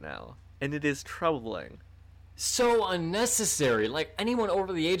remember that now, and it is troubling. So unnecessary. Like, anyone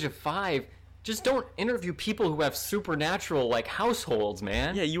over the age of 5, just don't interview people who have supernatural, like, households,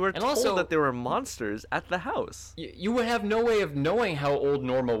 man. Yeah, you were and told also, that there were monsters at the house. you would have no way of knowing how old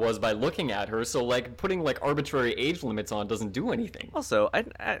Norma was by looking at her, so, like, putting, like, arbitrary age limits on doesn't do anything. Also,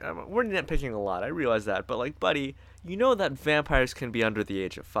 we're nitpicking a lot, I realize that, but, like, buddy, you know that vampires can be under the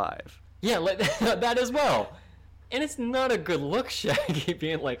age of 5. Yeah, that as well. And it's not a good look, Shaggy,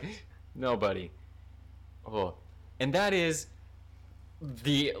 being like, "No, buddy." Oh. And that is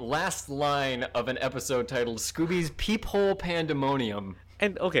the last line of an episode titled Scooby's Peep-Hole Pandemonium.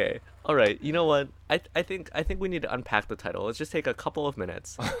 And okay, all right, you know what? I think we need to unpack the title. Let's just take a couple of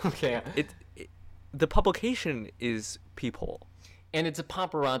minutes. Okay. The publication is Peep-Hole. And it's a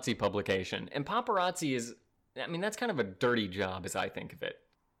paparazzi publication. And paparazzi is, I mean, that's kind of a dirty job as I think of it.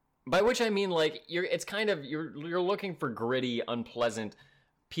 By which I mean, like, you're looking for gritty, unpleasant,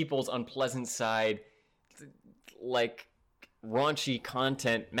 people's unpleasant side, like, raunchy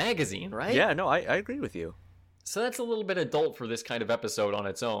content magazine, right? Yeah, no, I agree with you. So that's a little bit adult for this kind of episode on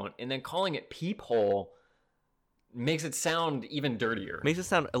its own. And then calling it Peep-Hole makes it sound even dirtier. Makes it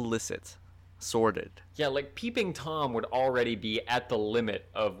sound illicit, sordid. Yeah, like Peeping Tom would already be at the limit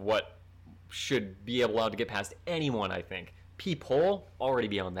of what should be allowed to get past anyone, I think. Peep-Hole, already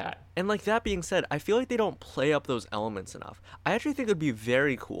beyond that. And like that being said, I feel like they don't play up those elements enough. I actually think it would be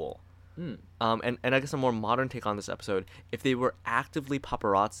very cool. And I guess a more modern take on this episode, if they were actively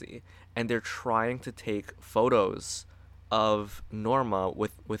paparazzi and they're trying to take photos of Norma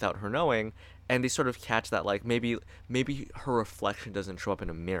without her knowing, and they sort of catch that, like, maybe her reflection doesn't show up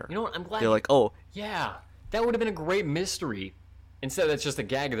in a mirror. You know what? I'm glad. They're like, oh, yeah, that would have been a great mystery. Instead, that's just a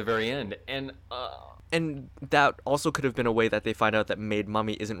gag at the very end. And that also could have been a way that they find out that Maid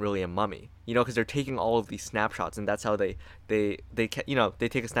Mummy isn't really a mummy, you know, because they're taking all of these snapshots, and that's how they take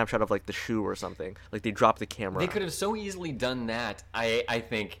a snapshot of like the shoe or something, like they drop the camera. They could have so easily done that. I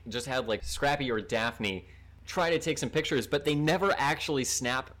think just had like Scrappy or Daphne try to take some pictures, but they never actually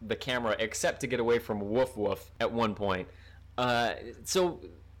snap the camera except to get away from Woof Woof at one point. So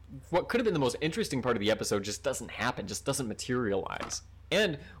what could have been the most interesting part of the episode just doesn't happen, just doesn't materialize.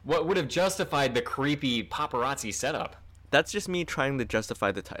 And what would have justified the creepy paparazzi setup? That's just me trying to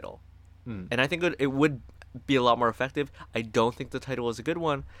justify the title. And I think it would be a lot more effective. I don't think the title is a good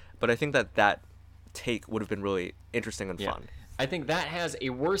one, but I think that take would have been really interesting and fun. I think that has a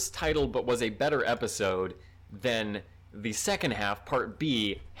worse title but was a better episode than the second half, Part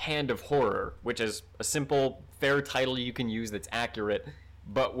B, Hand of Horror, which is a simple, fair title you can use that's accurate,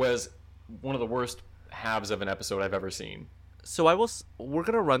 but was one of the worst halves of an episode I've ever seen. So we're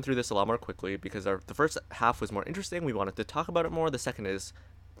going to run through this a lot more quickly because the first half was more interesting. We wanted to talk about it more. The second is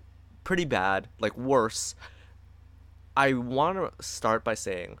pretty bad, like worse. I want to start by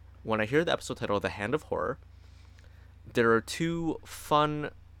saying, when I hear the episode title, The Hand of Horror, there are two fun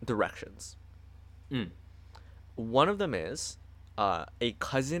directions. One of them is a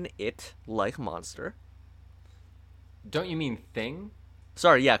Cousin It-like monster. Don't you mean Thing?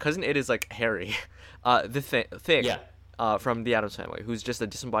 Sorry, yeah, Cousin It is like Harry. The Thing. Yeah. From the Addams Family, who's just a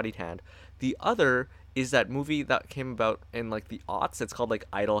disembodied hand. The other is that movie that came about in like the aughts. It's called like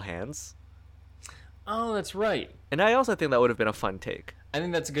Idle Hands. Oh, that's right. And I also think that would have been a fun take. I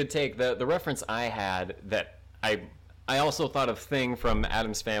think that's a good take. The reference I had that I also thought of Thing from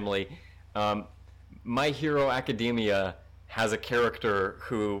Addams Family. My Hero Academia has a character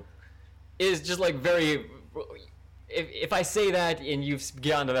who is just like very. If I say that and you've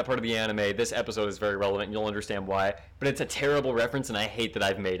gotten to that part of the anime, this episode is very relevant and you'll understand why. But it's a terrible reference and I hate that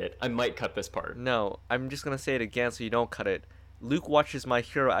I've made it. I might cut this part. No, I'm just going to say it again so you don't cut it. Luke watches My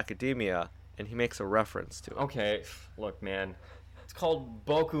Hero Academia and he makes a reference to it. Okay, look, man. It's called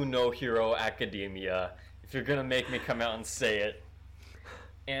Boku no Hero Academia. if you're gonna make me come out and say it.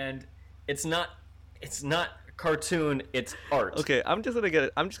 And it's not cartoon, it's art. Okay, I'm just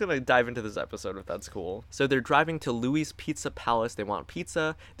gonna dive into this episode if that's cool. So they're driving to Louis' Pizza Palace. They want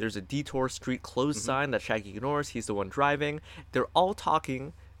pizza. There's a detour street closed sign that Shaggy ignores. He's the one driving. They're all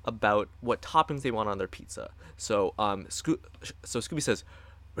talking about what toppings they want on their pizza. So Scooby says,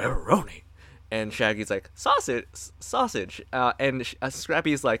 pepperoni, and Shaggy's like, sausage. And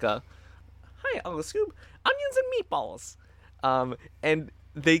Scrappy's like, hi, Uncle Scoob, onions and meatballs. And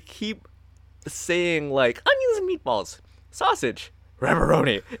they keep saying like onions and meatballs, sausage,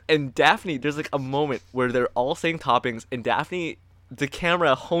 pepperoni, and Daphne. There's like a moment where they're all saying toppings, and Daphne, the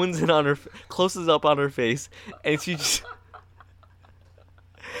camera hones in on her, closes up on her face, and she just,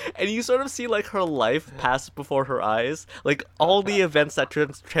 and you sort of see like her life pass before her eyes, like all the events that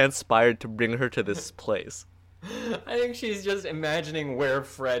transpired to bring her to this place. I think she's just imagining where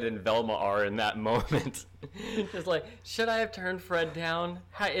Fred and Velma are in that moment. Just like, should I have turned Fred down?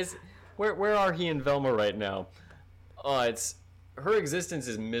 Where are he and Velma right now? Her existence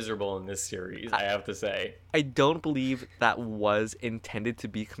is miserable in this series, I have to say. I don't believe that was intended to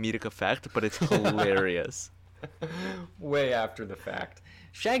be comedic effect, but it's hilarious. Way after the fact.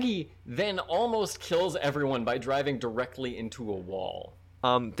 Shaggy then almost kills everyone by driving directly into a wall.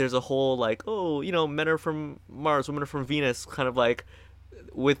 There's a whole like, men are from Mars, women are from Venus, kind of like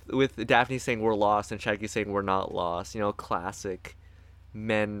with Daphne saying we're lost and Shaggy saying we're not lost. Classic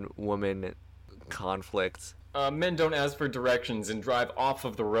men-woman conflict. Men don't ask for directions and drive off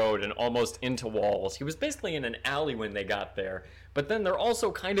of the road and almost into walls. He was basically in an alley when they got there, but then they're also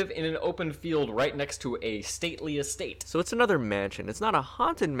kind of in an open field right next to a stately estate. So it's another mansion. It's not a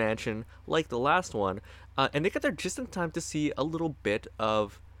haunted mansion like the last one, and they get there just in time to see a little bit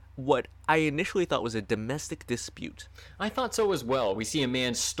of what I initially thought was a domestic dispute. I thought so as well. We see a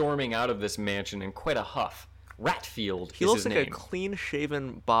man storming out of this mansion in quite a huff. Ratfield He is looks his like name. a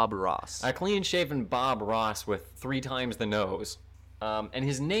clean-shaven Bob Ross. A clean-shaven Bob Ross with 3 times the nose. And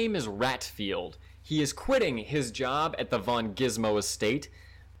his name is Ratfield. He is quitting his job at the Von Gizmo estate.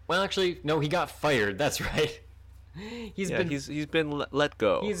 Well, actually, no, he got fired. That's right. He's been let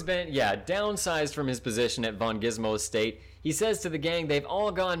go. He's been, downsized from his position at Von Gizmo estate. He says to the gang, they've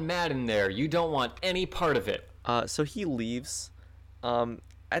all gone mad in there. You don't want any part of it. So he leaves.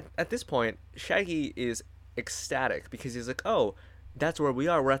 At this point, Shaggy is ecstatic because he's like, oh, that's where we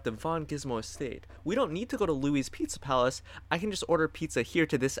are. We're at the Von Gizmo estate. We don't need to go to Louis' Pizza Palace. I can just order pizza here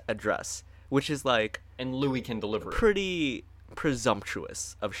to this address, which is like, and Louis can deliver it. Pretty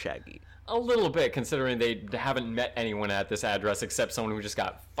presumptuous of Shaggy. A little bit, considering they haven't met anyone at this address except someone who just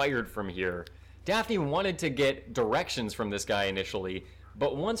got fired from here. Daphne wanted to get directions from this guy initially,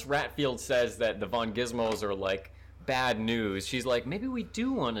 but once Ratfield says that the Von Gizmos are like bad news, she's like, maybe we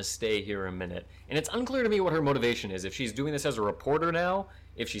do want to stay here a minute. And it's unclear to me what her motivation is, if she's doing this as a reporter now,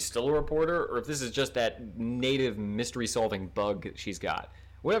 if she's still a reporter, or if this is just that native mystery-solving bug she's got.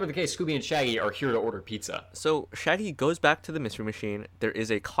 Whatever the case, Scooby and Shaggy are here to order pizza. So Shaggy goes back to the mystery machine. There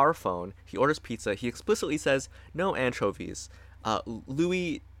is a car phone. He orders pizza. He explicitly says, no anchovies.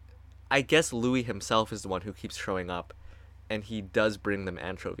 Louis himself is the one who keeps showing up, and he does bring them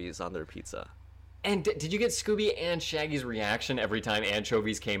anchovies on their pizza. And did you get Scooby and Shaggy's reaction every time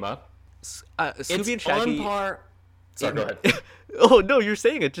anchovies came up? Scooby and Shaggy... on par... Sorry, go ahead. Oh, no, you're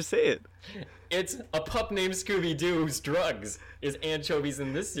saying it. Just say it. It's a pup named Scooby Doo's drugs is anchovies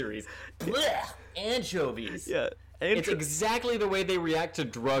in this series. Blech! Anchovies. Yeah. It's exactly the way they react to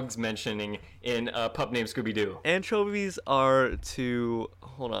drugs mentioning in a pup named Scooby Doo. Anchovies are to...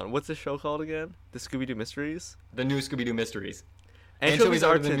 Hold on. What's the show called again? The Scooby Doo Mysteries? The new Scooby Doo Mysteries. Anchovies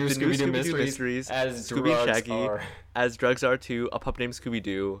are to the new Scooby Doo Mysteries as Scooby and Shaggy, are... as drugs are to a pup named Scooby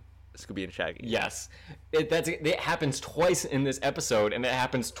Doo, Scooby and Shaggy. Yes. It happens twice in this episode, and it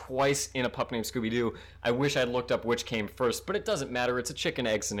happens twice in a pup named Scooby Doo. I wish I'd looked up which came first, but it doesn't matter. It's a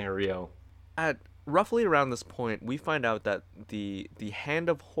chicken-egg scenario. At roughly around this point, we find out that the hand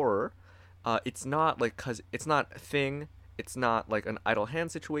of horror, it's not like, because it's not a thing, it's not like an idle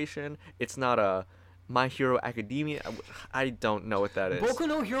hand situation, it's not a My Hero Academia. I don't know what that is. Boku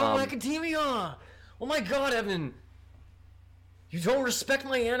no Hero Academia! Oh my god, Evan! You don't respect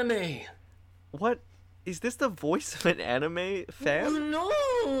my anime! What? Is this the voice of an anime fan?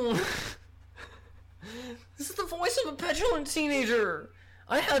 Oh no! This is the voice of a petulant teenager!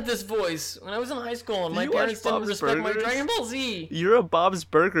 I had this voice when I was in high school, and my parents didn't respect my Dragon Ball Z! You're a Bob's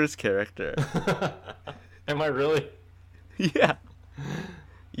Burgers character. Am I really? Yeah.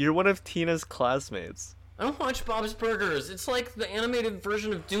 You're one of Tina's classmates. I don't watch Bob's Burgers. It's like the animated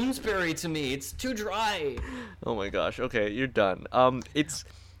version of Doonesbury to me. It's too dry. Oh my gosh. Okay, you're done. I'm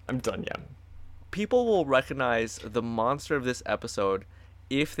done, yeah. people will recognize the monster of this episode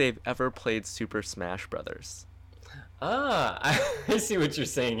if they've ever played Super Smash Brothers. I see what you're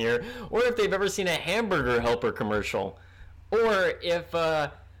saying here. Or if they've ever seen a Hamburger Helper commercial. Or if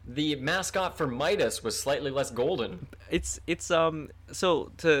the mascot for Midas was slightly less golden. It's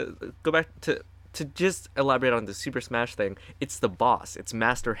so to go back to just elaborate on the Super Smash thing, it's the boss. It's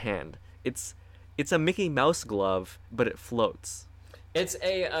Master Hand. It's a Mickey Mouse glove, but it floats. It's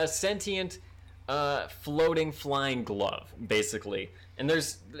a sentient, floating, flying glove, basically. And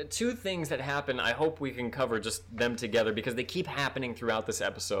there's two things that happen. I hope we can cover just them together because they keep happening throughout this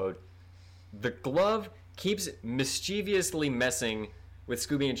episode. The glove keeps mischievously messing with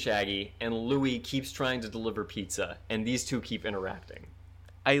Scooby and Shaggy, and Louis keeps trying to deliver pizza, and these two keep interacting.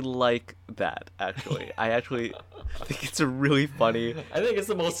 I like that, actually. I actually think it's a really funny... I think it's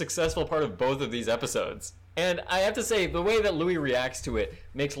the most successful part of both of these episodes. And I have to say, the way that Louis reacts to it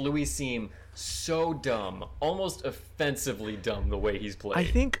makes Louis seem so dumb, almost offensively dumb the way he's played. I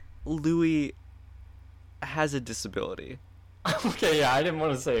think Louis has a disability. Okay, yeah, I didn't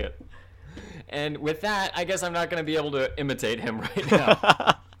want to say it. And with that, I guess I'm not going to be able to imitate him right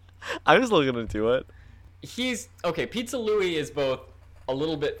now. I was still going to do it. Okay, Pizza Louis is both a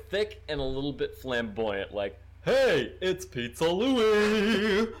little bit thick and a little bit flamboyant. Like, hey, it's Pizza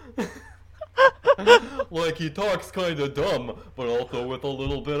Louis! Like, he talks kind of dumb, but also with a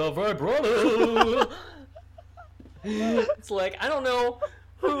little bit of vibrato. It's like, I don't know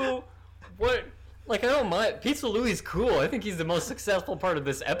what... Like, I don't mind. Pizza Louis is cool. I think he's the most successful part of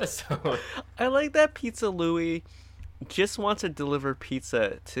this episode. I like that Pizza Louis just wants to deliver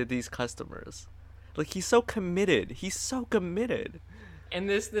pizza to these customers. Like, he's so committed. He's so committed. And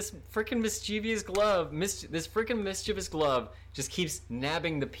this freaking mischievous glove, this freaking mischievous glove just keeps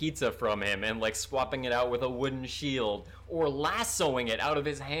nabbing the pizza from him and, like, swapping it out with a wooden shield or lassoing it out of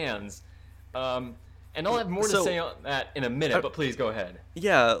his hands. And I'll have more to say on that in a minute, but please go ahead.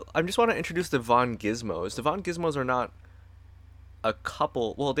 Yeah, I just want to introduce the Von Gizmos. The Von Gizmos are not a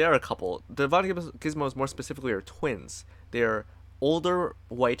couple. Well, they are a couple. The Von Gizmos, more specifically, are twins. They are older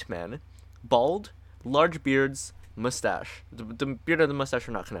white men, bald, large beards, mustache. The beard and the mustache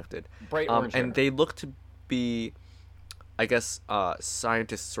are not connected. Bright orange hair. And they look to be, I guess,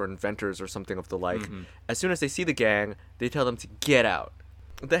 scientists or inventors or something of the like. Mm-hmm. As soon as they see the gang, they tell them to get out.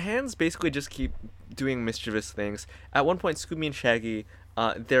 The hands basically just keep doing mischievous things. At one point, Scooby and Shaggy,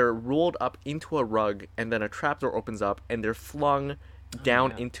 they're rolled up into a rug, and then a trapdoor opens up, and they're flung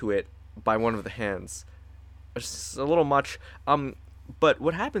down into it by one of the hands. It's a little much. But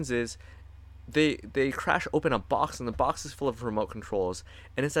what happens is they crash open a box, and the box is full of remote controls.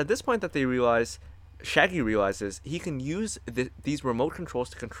 And it's at this point that Shaggy realizes he can use these remote controls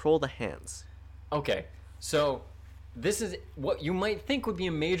to control the hands. Okay, so... This is what you might think would be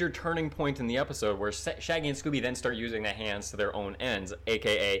a major turning point in the episode where Shaggy and Scooby then start using the hands to their own ends,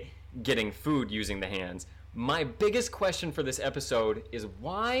 aka getting food using the hands. My biggest question for this episode is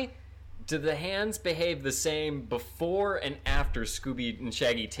why do the hands behave the same before and after Scooby and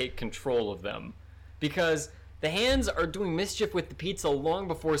Shaggy take control of them? Because the hands are doing mischief with the pizza long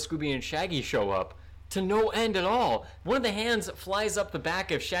before Scooby and Shaggy show up. To no end at all. One of the hands flies up the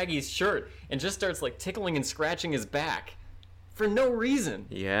back of Shaggy's shirt and just starts, like, tickling and scratching his back. For no reason.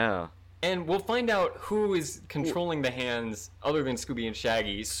 Yeah. And we'll find out who is controlling the hands other than Scooby and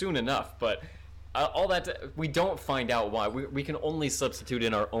Shaggy soon enough, but all that... we don't find out why. We can only substitute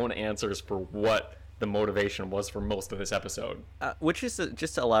in our own answers for what the motivation was for most of this episode. Which is,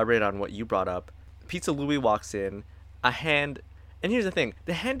 just to elaborate on what you brought up, Pizza Louis walks in, a hand... And here's the thing,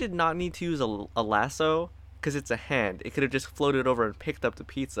 the hand did not need to use a lasso, because it's a hand. It could have just floated over and picked up the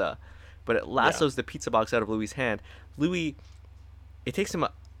pizza, but it lassos the pizza box out of Louis' hand. Louis, it takes him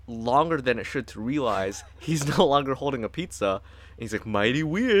longer than it should to realize he's no longer holding a pizza. And he's like, mighty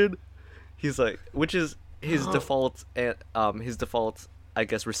weird. He's like, which is his default, I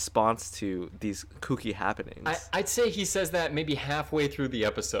guess, response to these kooky happenings. I'd say he says that maybe halfway through the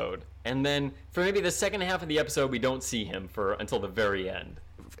episode. And then for maybe the second half of the episode, we don't see him until the very end.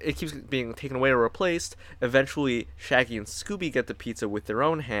 It keeps being taken away or replaced. Eventually, Shaggy and Scooby get the pizza with their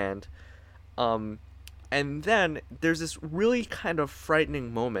own hand. And then there's this really kind of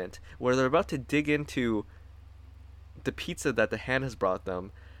frightening moment where they're about to dig into the pizza that the hand has brought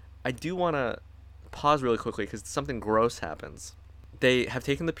them. I do want to pause really quickly because something gross happens. They have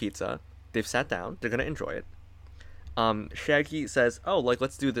taken the pizza. They've sat down. They're going to enjoy it. Shaggy says,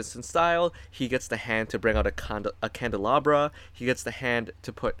 let's do this in style. He gets the hand to bring out a candelabra. He gets the hand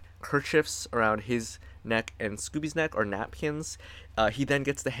to put kerchiefs around his neck and Scooby's neck, or napkins. He then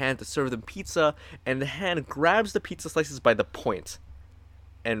gets the hand to serve them pizza, and the hand grabs the pizza slices by the point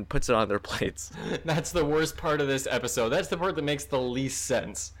and puts it on their plates. That's the worst part of this episode. That's the part that makes the least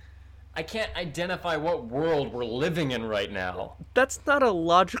sense. I can't identify what world we're living in right now. That's not a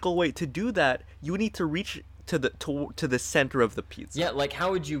logical way to do that. You need to reach to the center of the pizza. Yeah, like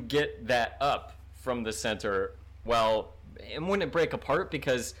how would you get that up from the center? Well, and wouldn't it break apart?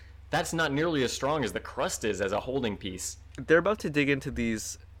 Because that's not nearly as strong as the crust is as a holding piece. They're about to dig into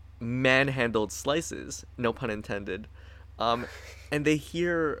these manhandled slices, no pun intended, and they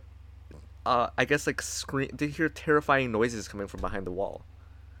hear, I guess like they hear terrifying noises coming from behind the wall.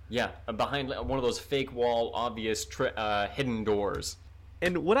 Yeah, behind one of those fake wall, obvious hidden doors.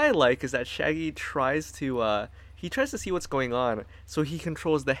 And what I like is that Shaggy tries to see what's going on, so he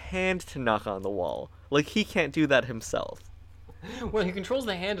controls the hand to knock on the wall. Like, he can't do that himself. Well, he controls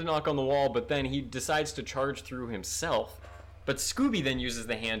the hand to knock on the wall, but then he decides to charge through himself. But Scooby then uses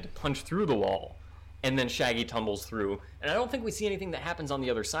the hand to punch through the wall, and then Shaggy tumbles through. And I don't think we see anything that happens on the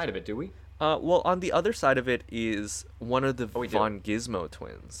other side of it, do we? Well, on the other side of it is one of the Von Gizmo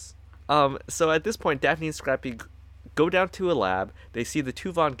twins. So at this point, Daphne and Scrappy go down to a lab. They see the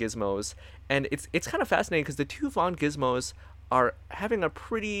two Von Gizmos, and it's kind of fascinating because the two Von Gizmos are having a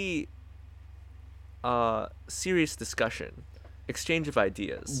pretty serious discussion, exchange of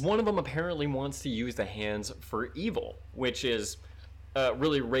ideas. One of them apparently wants to use the hands for evil, which is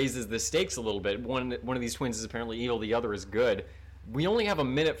really raises the stakes a little bit. One of these twins is apparently evil, the other is good. We only have a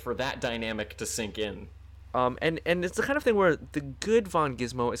minute for that dynamic to sink in. And it's the kind of thing where the good Von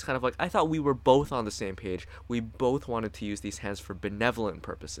Gizmo is kind of like, I thought we were both on the same page. We both wanted to use these hands for benevolent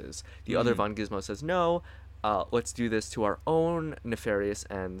purposes. The other Von Gizmo says, no, let's do this to our own nefarious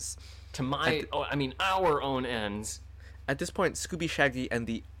ends. Our own ends. At this point, Scooby, Shaggy, and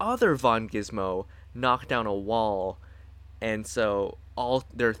the other Von Gizmo knock down a wall. And so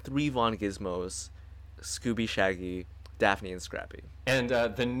there are three Von Gizmos, Scooby, Shaggy, Daphne, and Scrappy. And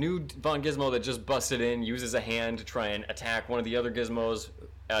the new Von Gizmo that just busted in uses a hand to try and attack one of the other Gizmos.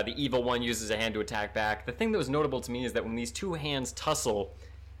 The evil one uses a hand to attack back. The thing that was notable to me is that when these two hands tussle,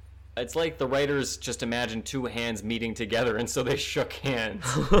 it's like the writers just imagined two hands meeting together, and so they shook hands.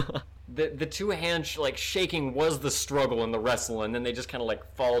 The two hands shaking was the struggle and the wrestle, and then they just kind of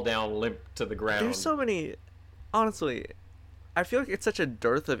fall down limp to the ground. There's so many... Honestly, I feel like it's such a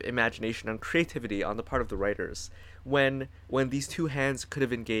dearth of imagination and creativity on the part of the writers. When these two hands could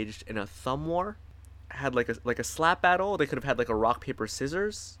have engaged in a thumb war, had like a slap battle, they could have had like a rock paper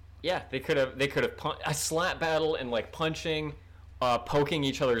scissors. Yeah, they could have a slap battle and punching, poking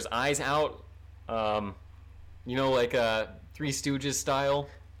each other's eyes out, like Three Stooges style.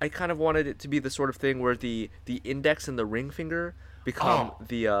 I kind of wanted it to be the sort of thing where the index and the ring finger become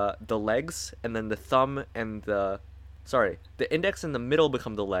the legs, and then the thumb and the index and the middle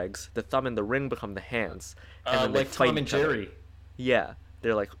become the legs, the thumb and the ring become the hands. And then like Tom and Jerry. Yeah,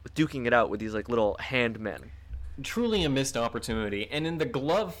 they're duking it out with these little hand men. Truly a missed opportunity. And in the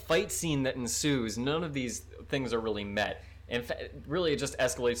glove fight scene that ensues, none of these things are really met. In fact, really it just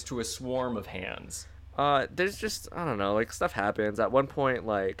escalates to a swarm of hands. There's just, I don't know, stuff happens. At one point,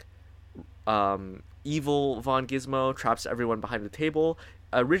 evil Von Gizmo traps everyone behind the table.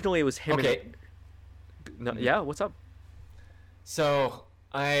 Originally it was him. Okay. Yeah, what's up? So,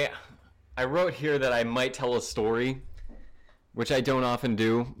 I wrote here that I might tell a story, which I don't often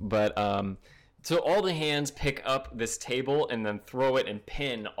do, but so all the hands pick up this table and then throw it and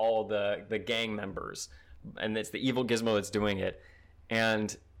pin all the gang members, and it's the evil Gizmo that's doing it.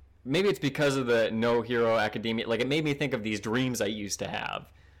 And maybe it's because of the No Hero Academia, it made me think of these dreams I used to have,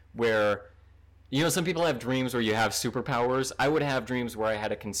 where, some people have dreams where you have superpowers. I would have dreams where I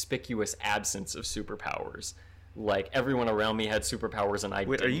had a conspicuous absence of superpowers. Everyone around me had superpowers and I didn't.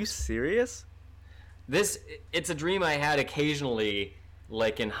 Wait, are you serious? It's a dream I had occasionally,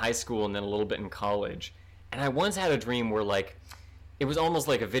 in high school and then a little bit in college. And I once had a dream where, it was almost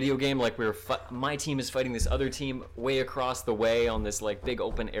like a video game, my team is fighting this other team way across the way on this, big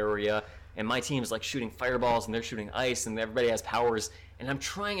open area, and my team's, shooting fireballs and they're shooting ice and everybody has powers, and I'm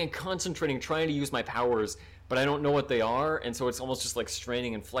trying to use my powers, but I don't know what they are, and so it's almost just,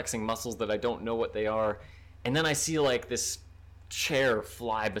 straining and flexing muscles that I don't know what they are. And then I see, this chair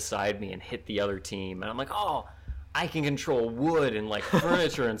fly beside me and hit the other team. And I'm like, oh, I can control wood and,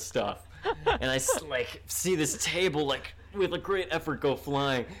 furniture and stuff. And I, see this table, with a great effort go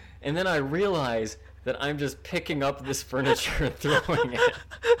flying. And then I realize that I'm just picking up this furniture and throwing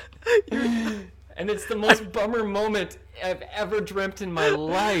it. And it's the most bummer moment I've ever dreamt in my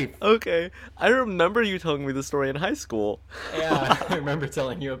life. Okay. I remember you telling me the story in high school. Yeah, I remember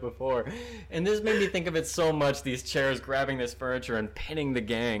telling you it before. And this made me think of it so much, these chairs grabbing this furniture and pinning the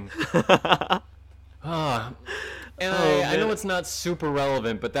gang. And Oh, I know man. it's not super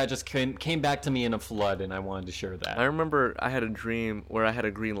relevant, but that just came back to me in a flood, and I wanted to share I that. remember I had a dream where I had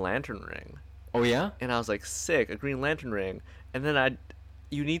a Green Lantern ring, Oh, yeah? and I was like, sick, a Green Lantern ring. And then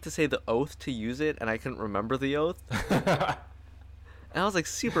you need to say the oath to use it, and I couldn't remember the oath. And I was like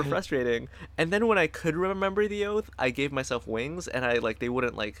super frustrating. And then when I could remember the oath, I gave myself wings, and they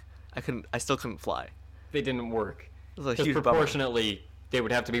wouldn't I still couldn't fly. They didn't work. It was a Because huge bummer. proportionately, they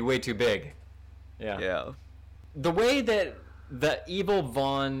would have to be way too big. Yeah. Yeah. The way that the evil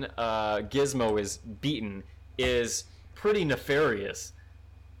Von Gizmo is beaten is pretty nefarious.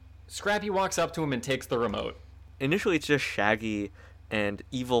 Scrappy walks up to him and takes the remote. Initially, it's just Shaggy and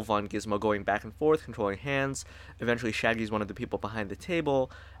evil Von Gizmo going back and forth, controlling hands. Eventually, Shaggy's one of the people behind the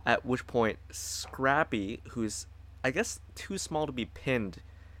table, at which point Scrappy, who's, I guess, too small to be pinned,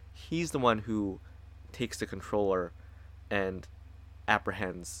 he's the one who takes the controller and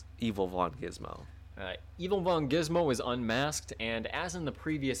apprehends evil Von Gizmo. Evil Von Gizmo is unmasked, and as in the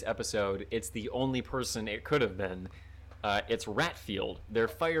previous episode, it's the only person it could have been. It's Ratfield, their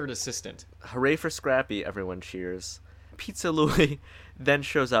fired assistant. Hooray for Scrappy, everyone cheers. Pizza Louie then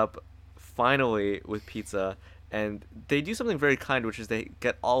shows up, finally, with pizza, and they do something very kind, which is they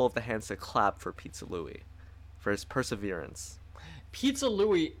get all of the hands to clap for Pizza Louie, for his perseverance. Pizza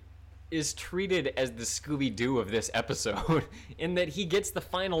Louie is treated as the Scooby-Doo of this episode, in that he gets the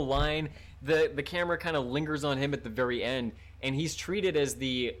final line, the camera kind of lingers on him at the very end, and he's treated as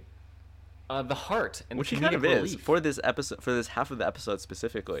the heart and Which the he kind of comedic is, relief. for this episode, for this half of the episode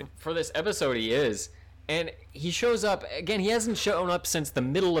specifically. For this episode, he is. And he shows up, again, he hasn't shown up since the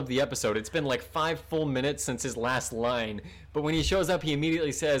middle of the episode. It's been like 5 full minutes since his last line. But when he shows up, he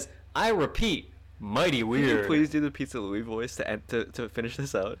immediately says, I repeat, mighty Can you weird. please do the Pizza Louie voice to finish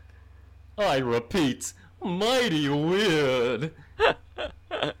this out? I repeat, mighty weird.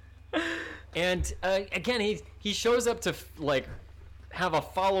 And again, he shows up to have a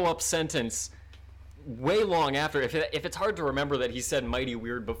follow-up sentence way long after. If it's hard to remember that he said mighty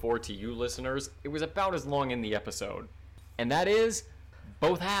weird before to you listeners, it was about as long in the episode. And that is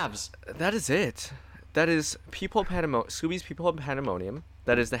both halves. That is it. That is Scooby's Peep-Hole Pandemonium.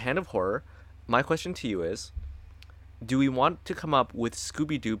 That is the Hand of Horror. My question to you is, do we want to come up with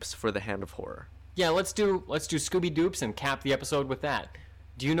Scooby Dupes for the Hand of Horror? Yeah, let's do Scooby Dupes and cap the episode with that.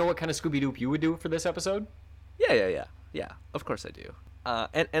 Do you know what kind of Scooby Doop you would do for this episode? Yeah. Of course I do.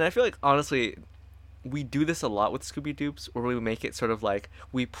 And I feel like, honestly, we do this a lot with Scooby Dupes, where we make it sort of like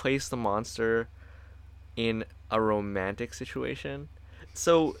we place the monster in a romantic situation.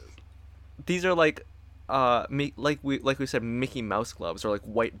 So these are like we said, Mickey Mouse gloves, or like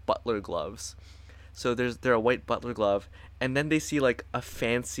white butler gloves. So they're a white butler glove, and then they see like a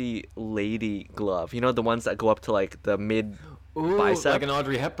fancy lady glove. You know, the ones that go up to like the mid Ooh, bicep. like an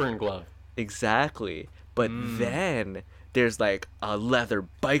Audrey Hepburn glove. Exactly. But then there's like a leather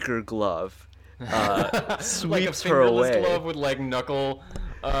biker glove. Sweeps Like a her fingerless away. glove with like knuckle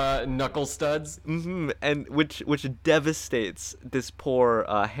studs. And which devastates this poor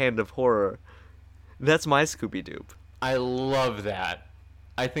Hand of Horror. That's my Scooby Doob. I love that.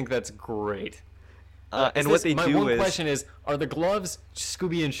 I think that's great. And what they my do one is question is: are the gloves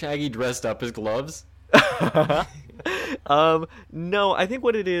Scooby and Shaggy dressed up as gloves? No, I think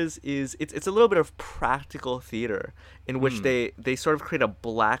what it is it's a little bit of practical theater in which they sort of create a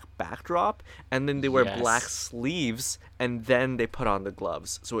black backdrop, and then they wear black Yes. sleeves, and then they put on the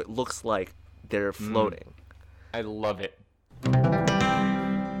gloves, so it looks like they're floating. I love it.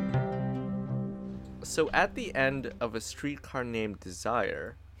 So at the end of A Streetcar Named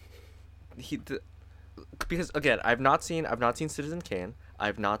Desire, because again, I've not seen Citizen Kane,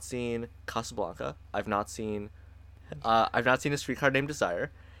 I've not seen Casablanca, I've not seen A Streetcar Named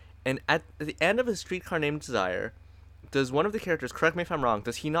Desire, and at the end of A Streetcar Named Desire, does one of the characters, correct me if I'm wrong,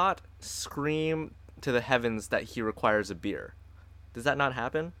 does he not scream to the heavens that he requires a beer? Does that not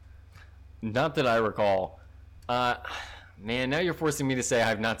happen? Not that I recall. Man, now you're forcing me to say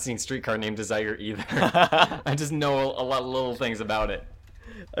I've not seen Streetcar Named Desire either. I just know a lot of little things about it.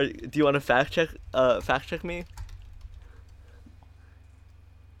 Do you want to fact check me?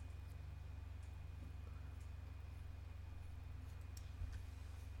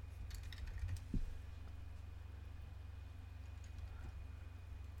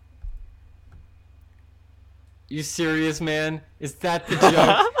 You serious, man? Is that the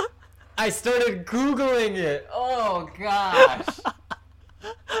joke? I started Googling it. Oh, gosh.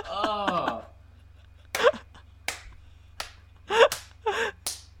 Oh.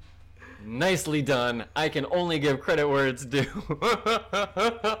 Nicely done. I can only give credit where it's due.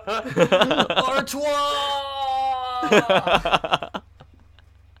 Artois!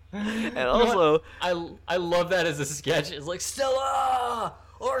 And also, I love that as a sketch. It's like, Stella!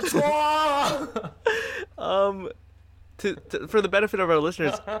 Artois! For the benefit of our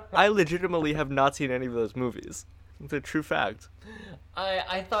listeners, I legitimately have not seen any of those movies. It's a true fact.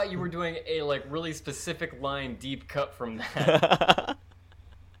 I thought you were doing a like really specific line deep cut from that.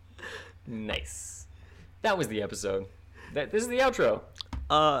 Nice. That was the episode. This is the outro.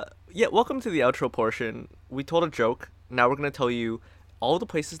 Yeah, welcome to the outro portion. We told a joke. Now we're going to tell you all the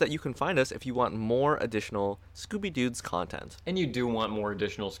places that you can find us if you want more additional Scooby Dudes content. And you do want more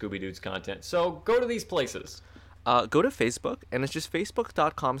additional Scooby Dudes content. So go to these places. Go to Facebook, and it's just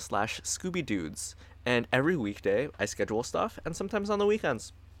facebook.com/ScoobyDudes. And every weekday, I schedule stuff, and sometimes on the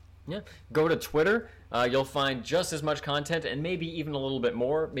weekends. Yeah. Go to Twitter. You'll find just as much content, and maybe even a little bit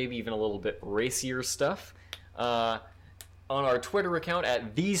more, maybe even a little bit racier stuff. On our Twitter account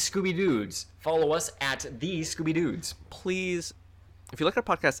at These Scooby Dudes. Follow us at These Scooby Dudes. Please, if you like our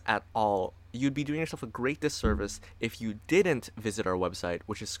podcast at all, you'd be doing yourself a great disservice if you didn't visit our website,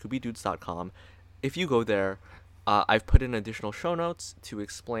 which is scoobydudes.com. If you go there, I've put in additional show notes to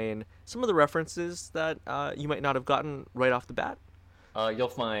explain some of the references that you might not have gotten right off the bat. You'll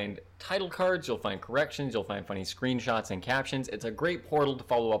find title cards, you'll find corrections, you'll find funny screenshots and captions. It's a great portal to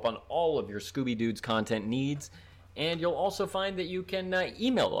follow up on all of your Scooby Dudes content needs. And you'll also find that you can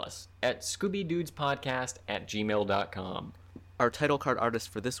email us at scoobydudespodcast@gmail.com. Our title card artist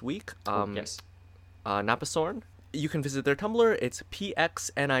for this week, yes. Napasorn. You can visit their Tumblr. It's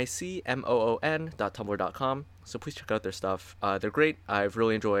pxnicmoon.tumblr.com. So please check out their stuff. They're great. I've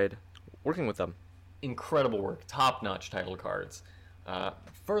really enjoyed working with them. Incredible work. Top-notch title cards.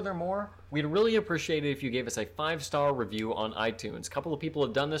 Furthermore, we'd really appreciate it if you gave us a 5-star review on iTunes. A couple of people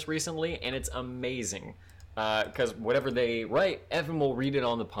have done this recently, and it's amazing. Because whatever they write, Evan will read it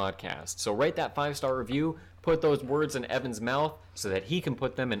on the podcast. So write that 5-star review, put those words in Evan's mouth so that he can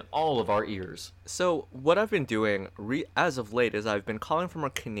put them in all of our ears. So what I've been doing as of late is I've been calling from our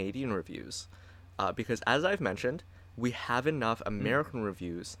Canadian reviews. Because as I've mentioned, we have enough American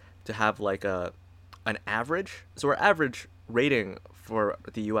reviews to have like an average. So our average rating for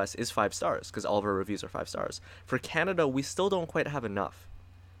the US is 5 stars because all of our reviews are 5 stars. For Canada, we still don't quite have enough.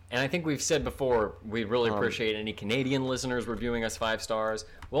 And I think we've said before, we'd really appreciate any Canadian listeners reviewing us 5 stars.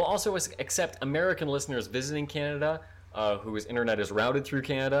 We'll also accept American listeners visiting Canada, whose internet is routed through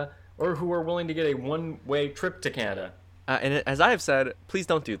Canada, or who are willing to get a one-way trip to Canada. And as I have said, please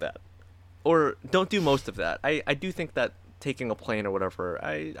don't do that. Or don't do most of that. I do think that taking a plane or whatever,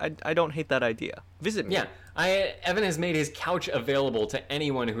 I don't hate that idea. Visit me. Yeah, Evan has made his couch available to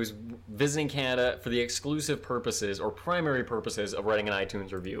anyone who's visiting Canada for the exclusive purposes or primary purposes of writing an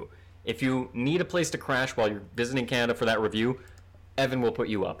iTunes review. If you need a place to crash while you're visiting Canada for that review, Evan will put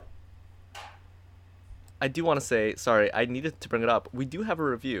you up. I do want to say, sorry, I needed to bring it up. We do have a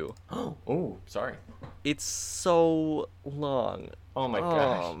review. Oh, sorry. It's so long. Oh my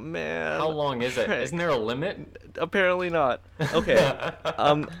gosh. Oh man. How long is it? Isn't there a limit? Apparently not. Okay.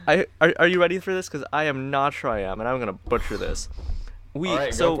 Are you ready for this? Because I am not sure I am, and I'm gonna butcher this. All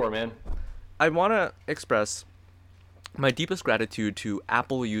right, go for it, man. I want to express my deepest gratitude to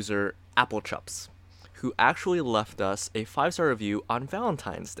Apple user AppleChups, who actually left us a 5-star review on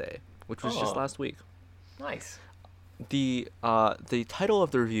Valentine's Day, which was just last week. Nice. The title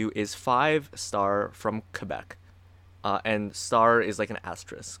of the review is 5-star from Quebec, and star is like an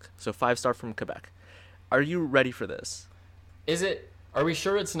asterisk, so 5-star from Quebec. Are you ready for this? Are we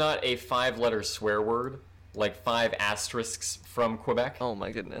sure it's not a 5-letter swear word, like 5 asterisks from Quebec? Oh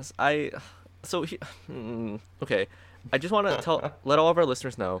my goodness. Okay. I just want to let all of our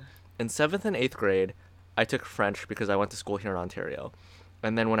listeners know, in 7th and 8th grade, I took French because I went to school here in Ontario.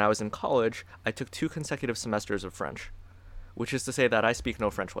 And then when I was in college, I took 2 consecutive semesters of French, which is to say that I speak no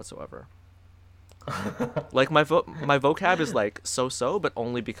French whatsoever. Like my vocab is like so, but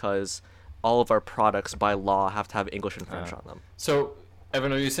only because all of our products by law have to have English and French on them. So,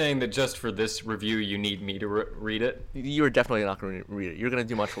 Evan, are you saying that just for this review you need me to read it? You're definitely not going to read it. You're going to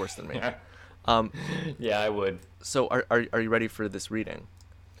do much worse than me. Yeah, I would. So are you ready for this reading?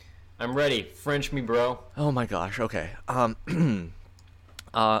 I'm ready. French me, bro. Oh my gosh. Okay.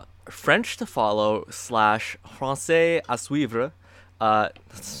 French to follow / Français à suivre.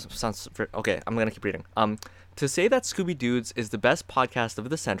 Sounds okay. I'm gonna keep reading. To say that Scooby Dudes is the best podcast of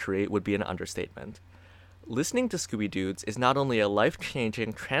the century would be an understatement. Listening to Scooby Dudes is not only a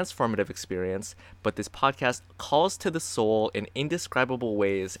life-changing, transformative experience, but this podcast calls to the soul in indescribable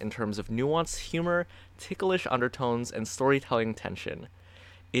ways in terms of nuanced humor, ticklish undertones, and storytelling tension.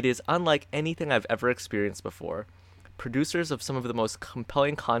 It is unlike anything I've ever experienced before. Producers of some of the most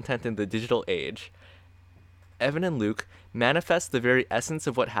compelling content in the digital age. Evan and Luke manifest the very essence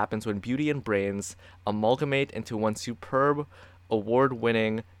of what happens when beauty and brains amalgamate into one superb,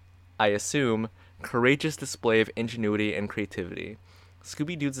 award-winning, I assume, courageous display of ingenuity and creativity.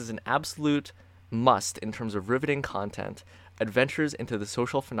 Scooby Dudes is an absolute must in terms of riveting content, adventures into the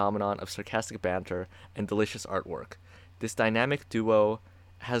social phenomenon of sarcastic banter, and delicious artwork. This dynamic duo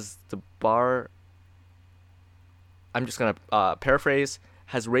has the bar... I'm just going to paraphrase,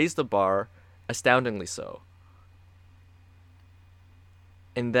 has raised the bar astoundingly so.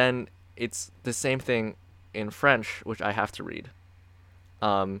 And then it's the same thing in French, which I have to read.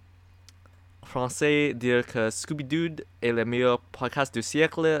 Français dire que Scooby Dudes est le meilleur podcast du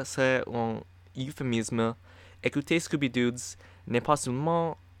siècle, c'est un euphémisme. Écouter Scooby Dudes n'est pas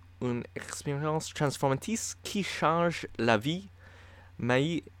seulement une expérience transformatrice qui change la vie,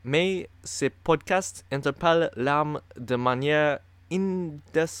 mais ce podcast interpelle l'âme de manière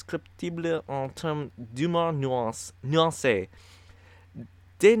indescriptible en termes d'humour nuancé.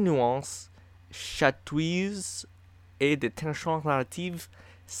 Des nuances chatouilleuses et des tensions narratives,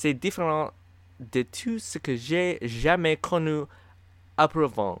 c'est différent de tout ce que j'ai jamais connu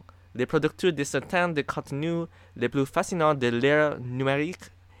auparavant. Les producteurs de certains des contenus les plus fascinants de l'ère numérique,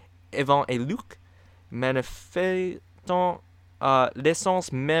 Evan et Luke, manifestent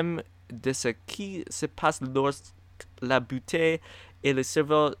l'essence même de ce qui se passe lorsque la beauté et le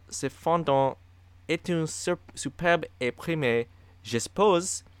cerveau se fondent est un superbe et primé, je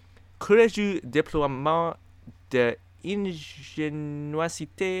suppose, courageux déploiement de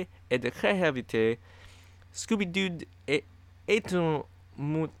ingéniosité et de créativité. Scooby-Doo est un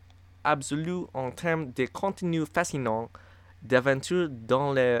mot absolu en termes de contenu fascinant, d'aventure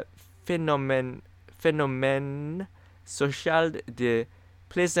dans le phénomène social, de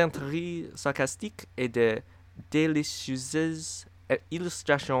plaisanteries sarcastiques et de délicieuses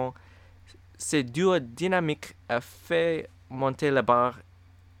illustrations. Ce duo dynamique a fait monter la barre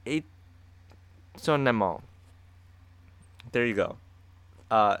étonnamment. There you go.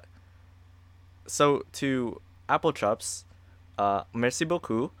 So to Apple Chops, merci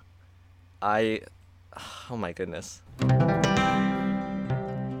beaucoup. Oh my goodness.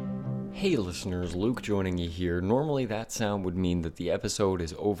 Hey listeners, Luke joining you here. Normally that sound would mean that the episode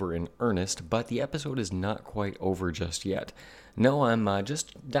is over in earnest, but the episode is not quite over just yet. No, I'm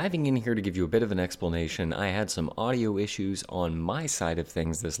just diving in here to give you a bit of an explanation. I had some audio issues on my side of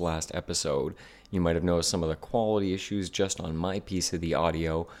things this last episode. You might have noticed some of the quality issues just on my piece of the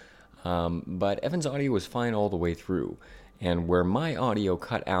audio, but Evan's audio was fine all the way through. And where my audio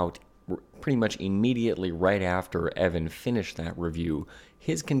cut out pretty much immediately right after Evan finished that review,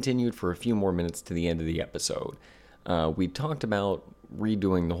 his continued for a few more minutes to the end of the episode. We talked about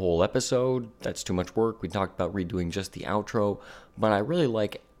redoing the whole episode. That's too much work. We talked about redoing just the outro, but I really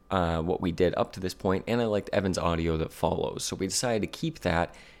like what we did up to this point, and I liked Evan's audio that follows. So we decided to keep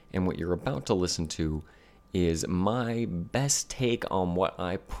that, and what you're about to listen to is my best take on what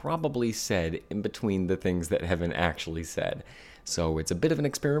I probably said in between the things that Evan actually said. So it's a bit of an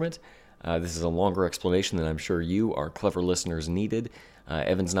experiment. This is a longer explanation than I'm sure you, our clever listeners, needed.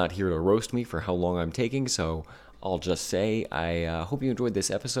 Evan's not here to roast me for how long I'm taking, so I'll just say I hope you enjoyed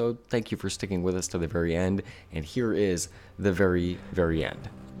this episode. Thank you for sticking with us to the very end, and here is the very, very end.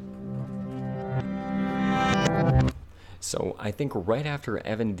 So I think right after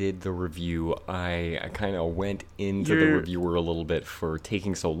Evan did the review, I kind of went into the reviewer a little bit for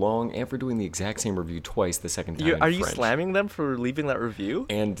taking so long and for doing the exact same review twice the second time in Are you French. slamming them for leaving that review?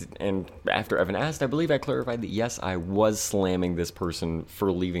 And after Evan asked, I believe I clarified that yes, I was slamming this person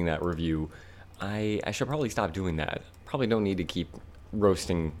for leaving that review. I should probably stop doing that. Probably don't need to keep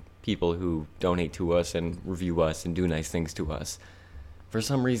roasting people who donate to us and review us and do nice things to us. For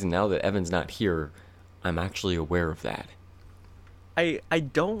some reason, now that Evan's not here, I'm actually aware of that. I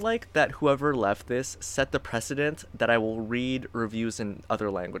don't like that whoever left this set the precedent that I will read reviews in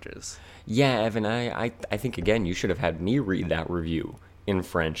other languages. Yeah, Evan, I think, again, you should have had me read that review in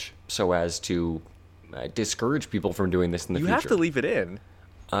French so as to discourage people from doing this in the future. You have to leave it in.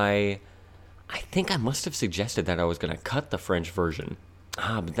 I think I must have suggested that I was going to cut the French version.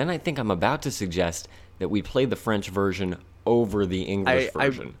 But then I think I'm about to suggest that we play the French version over the English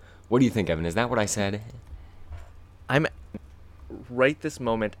version. What do you think, Evan? Is that what I said? I'm right this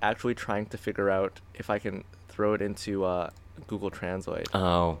moment actually trying to figure out if I can throw it into Google Translate.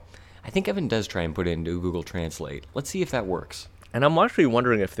 Oh, I think Evan does try and put it into Google Translate. Let's see if that works. And I'm actually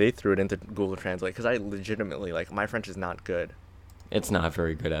wondering if they threw it into Google Translate, because I legitimately, my French is not good. It's not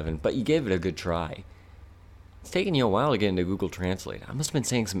very good, Evan, but you gave it a good try. It's taken you a while to get into Google Translate. I must have been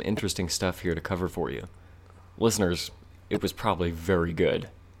saying some interesting stuff here to cover for you. Listeners, it was probably very good.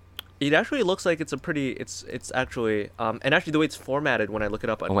 It actually looks like it's a pretty. It's actually and actually the way it's formatted when I look it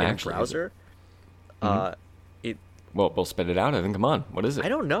up on in browser, it. Well, we'll spit it out, Evan. Come on. What is it? I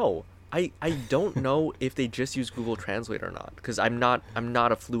don't know. I don't know if they just use Google Translate or not, because I'm not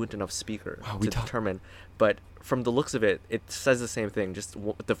a fluent enough speaker to determine. But from the looks of it, it says the same thing, just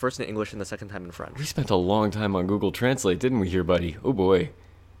the first in English and the second time in French. We spent a long time on Google Translate, didn't we here, buddy? Oh boy.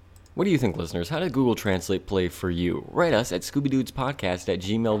 What do you think, listeners? How did Google Translate play for you? Write us at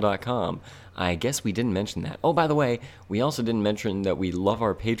scoobydudespodcast@gmail.com. I guess we didn't mention that. Oh, by the way, we also didn't mention that we love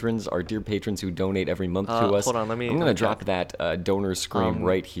our patrons, our dear patrons who donate every month to us. Hold on, I'm going to drop that donor scream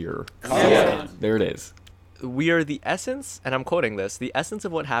right here. Yeah. There it is. We are the essence, and I'm quoting this, the essence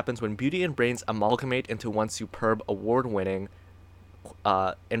of what happens when beauty and brains amalgamate into one superb, award-winning,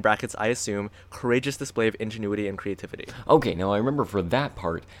 in brackets, I assume, courageous display of ingenuity and creativity. Okay, now I remember for that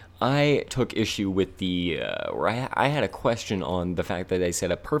part, I took issue with the, where I had a question on the fact that they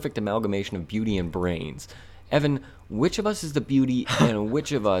said a perfect amalgamation of beauty and brains. Evan, which of us is the beauty and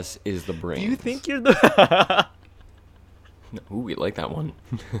which of us is the brains? Do you think you're the... Ooh, we like that one.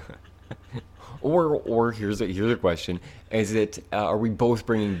 Or here's a question: is it are we both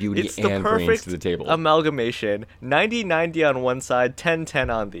bringing beauty and brains to the table? Amalgamation: 90-90 on one side,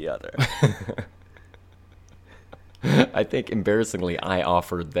 10-10 on the other. I think embarrassingly, I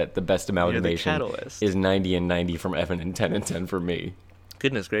offered that the best amalgamation is 90 and 90 from Evan and 10 and 10 for me.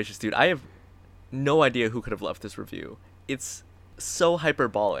 Goodness gracious, dude! I have no idea who could have left this review. It's so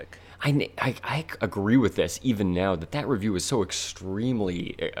hyperbolic. I agree with this even now that review is so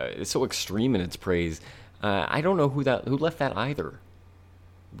extremely so extreme in its praise. I don't know who left that either.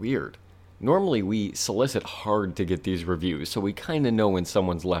 Weird. Normally we solicit hard to get these reviews, so we kind of know when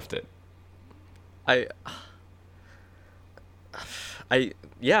someone's left it.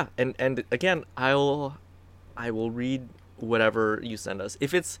 Yeah, and again, I will read whatever you send us.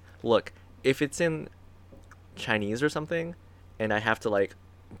 If it's in Chinese or something, and I have to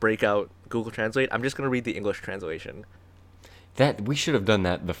break out Google Translate, I'm just going to read the English translation. That we should have done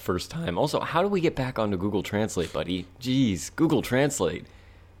that the first time. Also, how do we get back onto Google Translate, buddy? Jeez, Google Translate.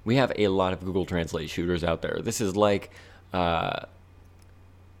 We have a lot of Google Translate shooters out there. This is like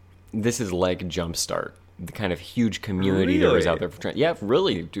Jumpstart, the kind of huge community there is out there for yeah,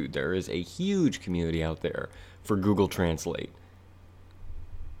 really, dude, there is a huge community out there for Google Translate.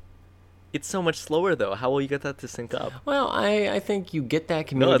 It's so much slower, though. How will you get that to sync up? Well, I think you get that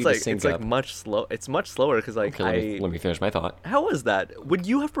community to sync up. It's much slower because okay, let me finish my thought. How was that? Would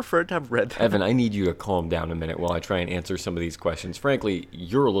you have preferred to have read that? Evan, I need you to calm down a minute while I try and answer some of these questions. Frankly,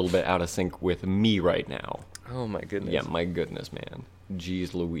 you're a little bit out of sync with me right now. Oh my goodness. Yeah, my goodness, man.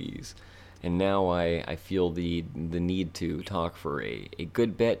 Jeez Louise. And now I feel the need to talk for a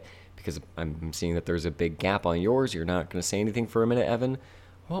good bit because I'm seeing that there's a big gap on yours. You're not going to say anything for a minute, Evan.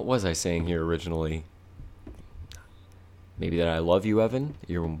 What was I saying here originally? Maybe that I love you, Evan.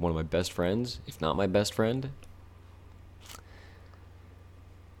 You're one of my best friends, if not my best friend.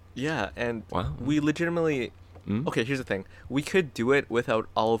 Yeah, and wow. We legitimately... Okay, here's the thing. We could do it without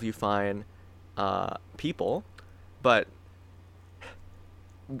all of you fine people, but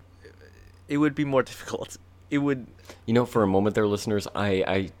it would be more difficult. It would... You know, for a moment there, listeners,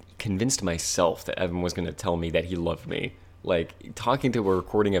 I convinced myself that Evan was going to tell me that he loved me. Talking to a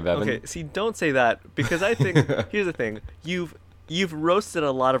recording of Evan. Okay, see, don't say that, because I think here's the thing: you've roasted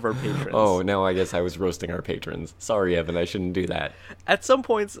a lot of our patrons. Oh, no, I guess I was roasting our patrons. Sorry, Evan, I shouldn't do that. At some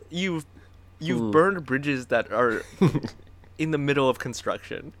points, you've burned bridges that are in the middle of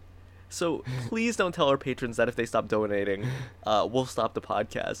construction. So please don't tell our patrons that if they stop donating, we'll stop the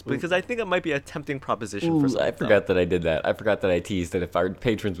podcast, because I think it might be a tempting proposition for some. I forgot that I did that. I forgot that I teased that if our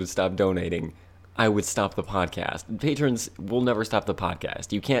patrons would stop donating, I would stop the podcast. Patrons will never stop the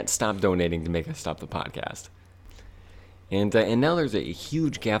podcast. You can't stop donating to make us stop the podcast. And now there's a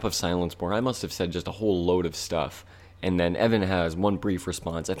huge gap of silence where I must have said just a whole load of stuff. And then Evan has one brief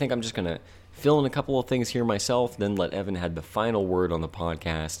response. I think I'm just going to fill in a couple of things here myself, then let Evan have the final word on the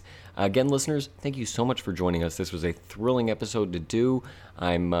podcast. Again, listeners, thank you so much for joining us. This was a thrilling episode to do.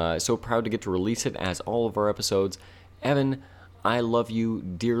 I'm so proud to get to release it as all of our episodes. Evan, I love you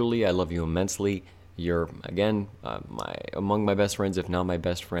dearly. I love you immensely. You're, again, among my best friends, if not my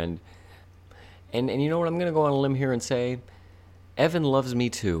best friend. And you know what? I'm going to go on a limb here and say, Evan loves me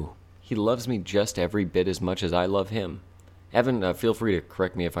too. He loves me just every bit as much as I love him. Evan, feel free to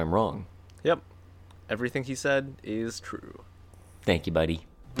correct me if I'm wrong. Yep. Everything he said is true. Thank you, buddy.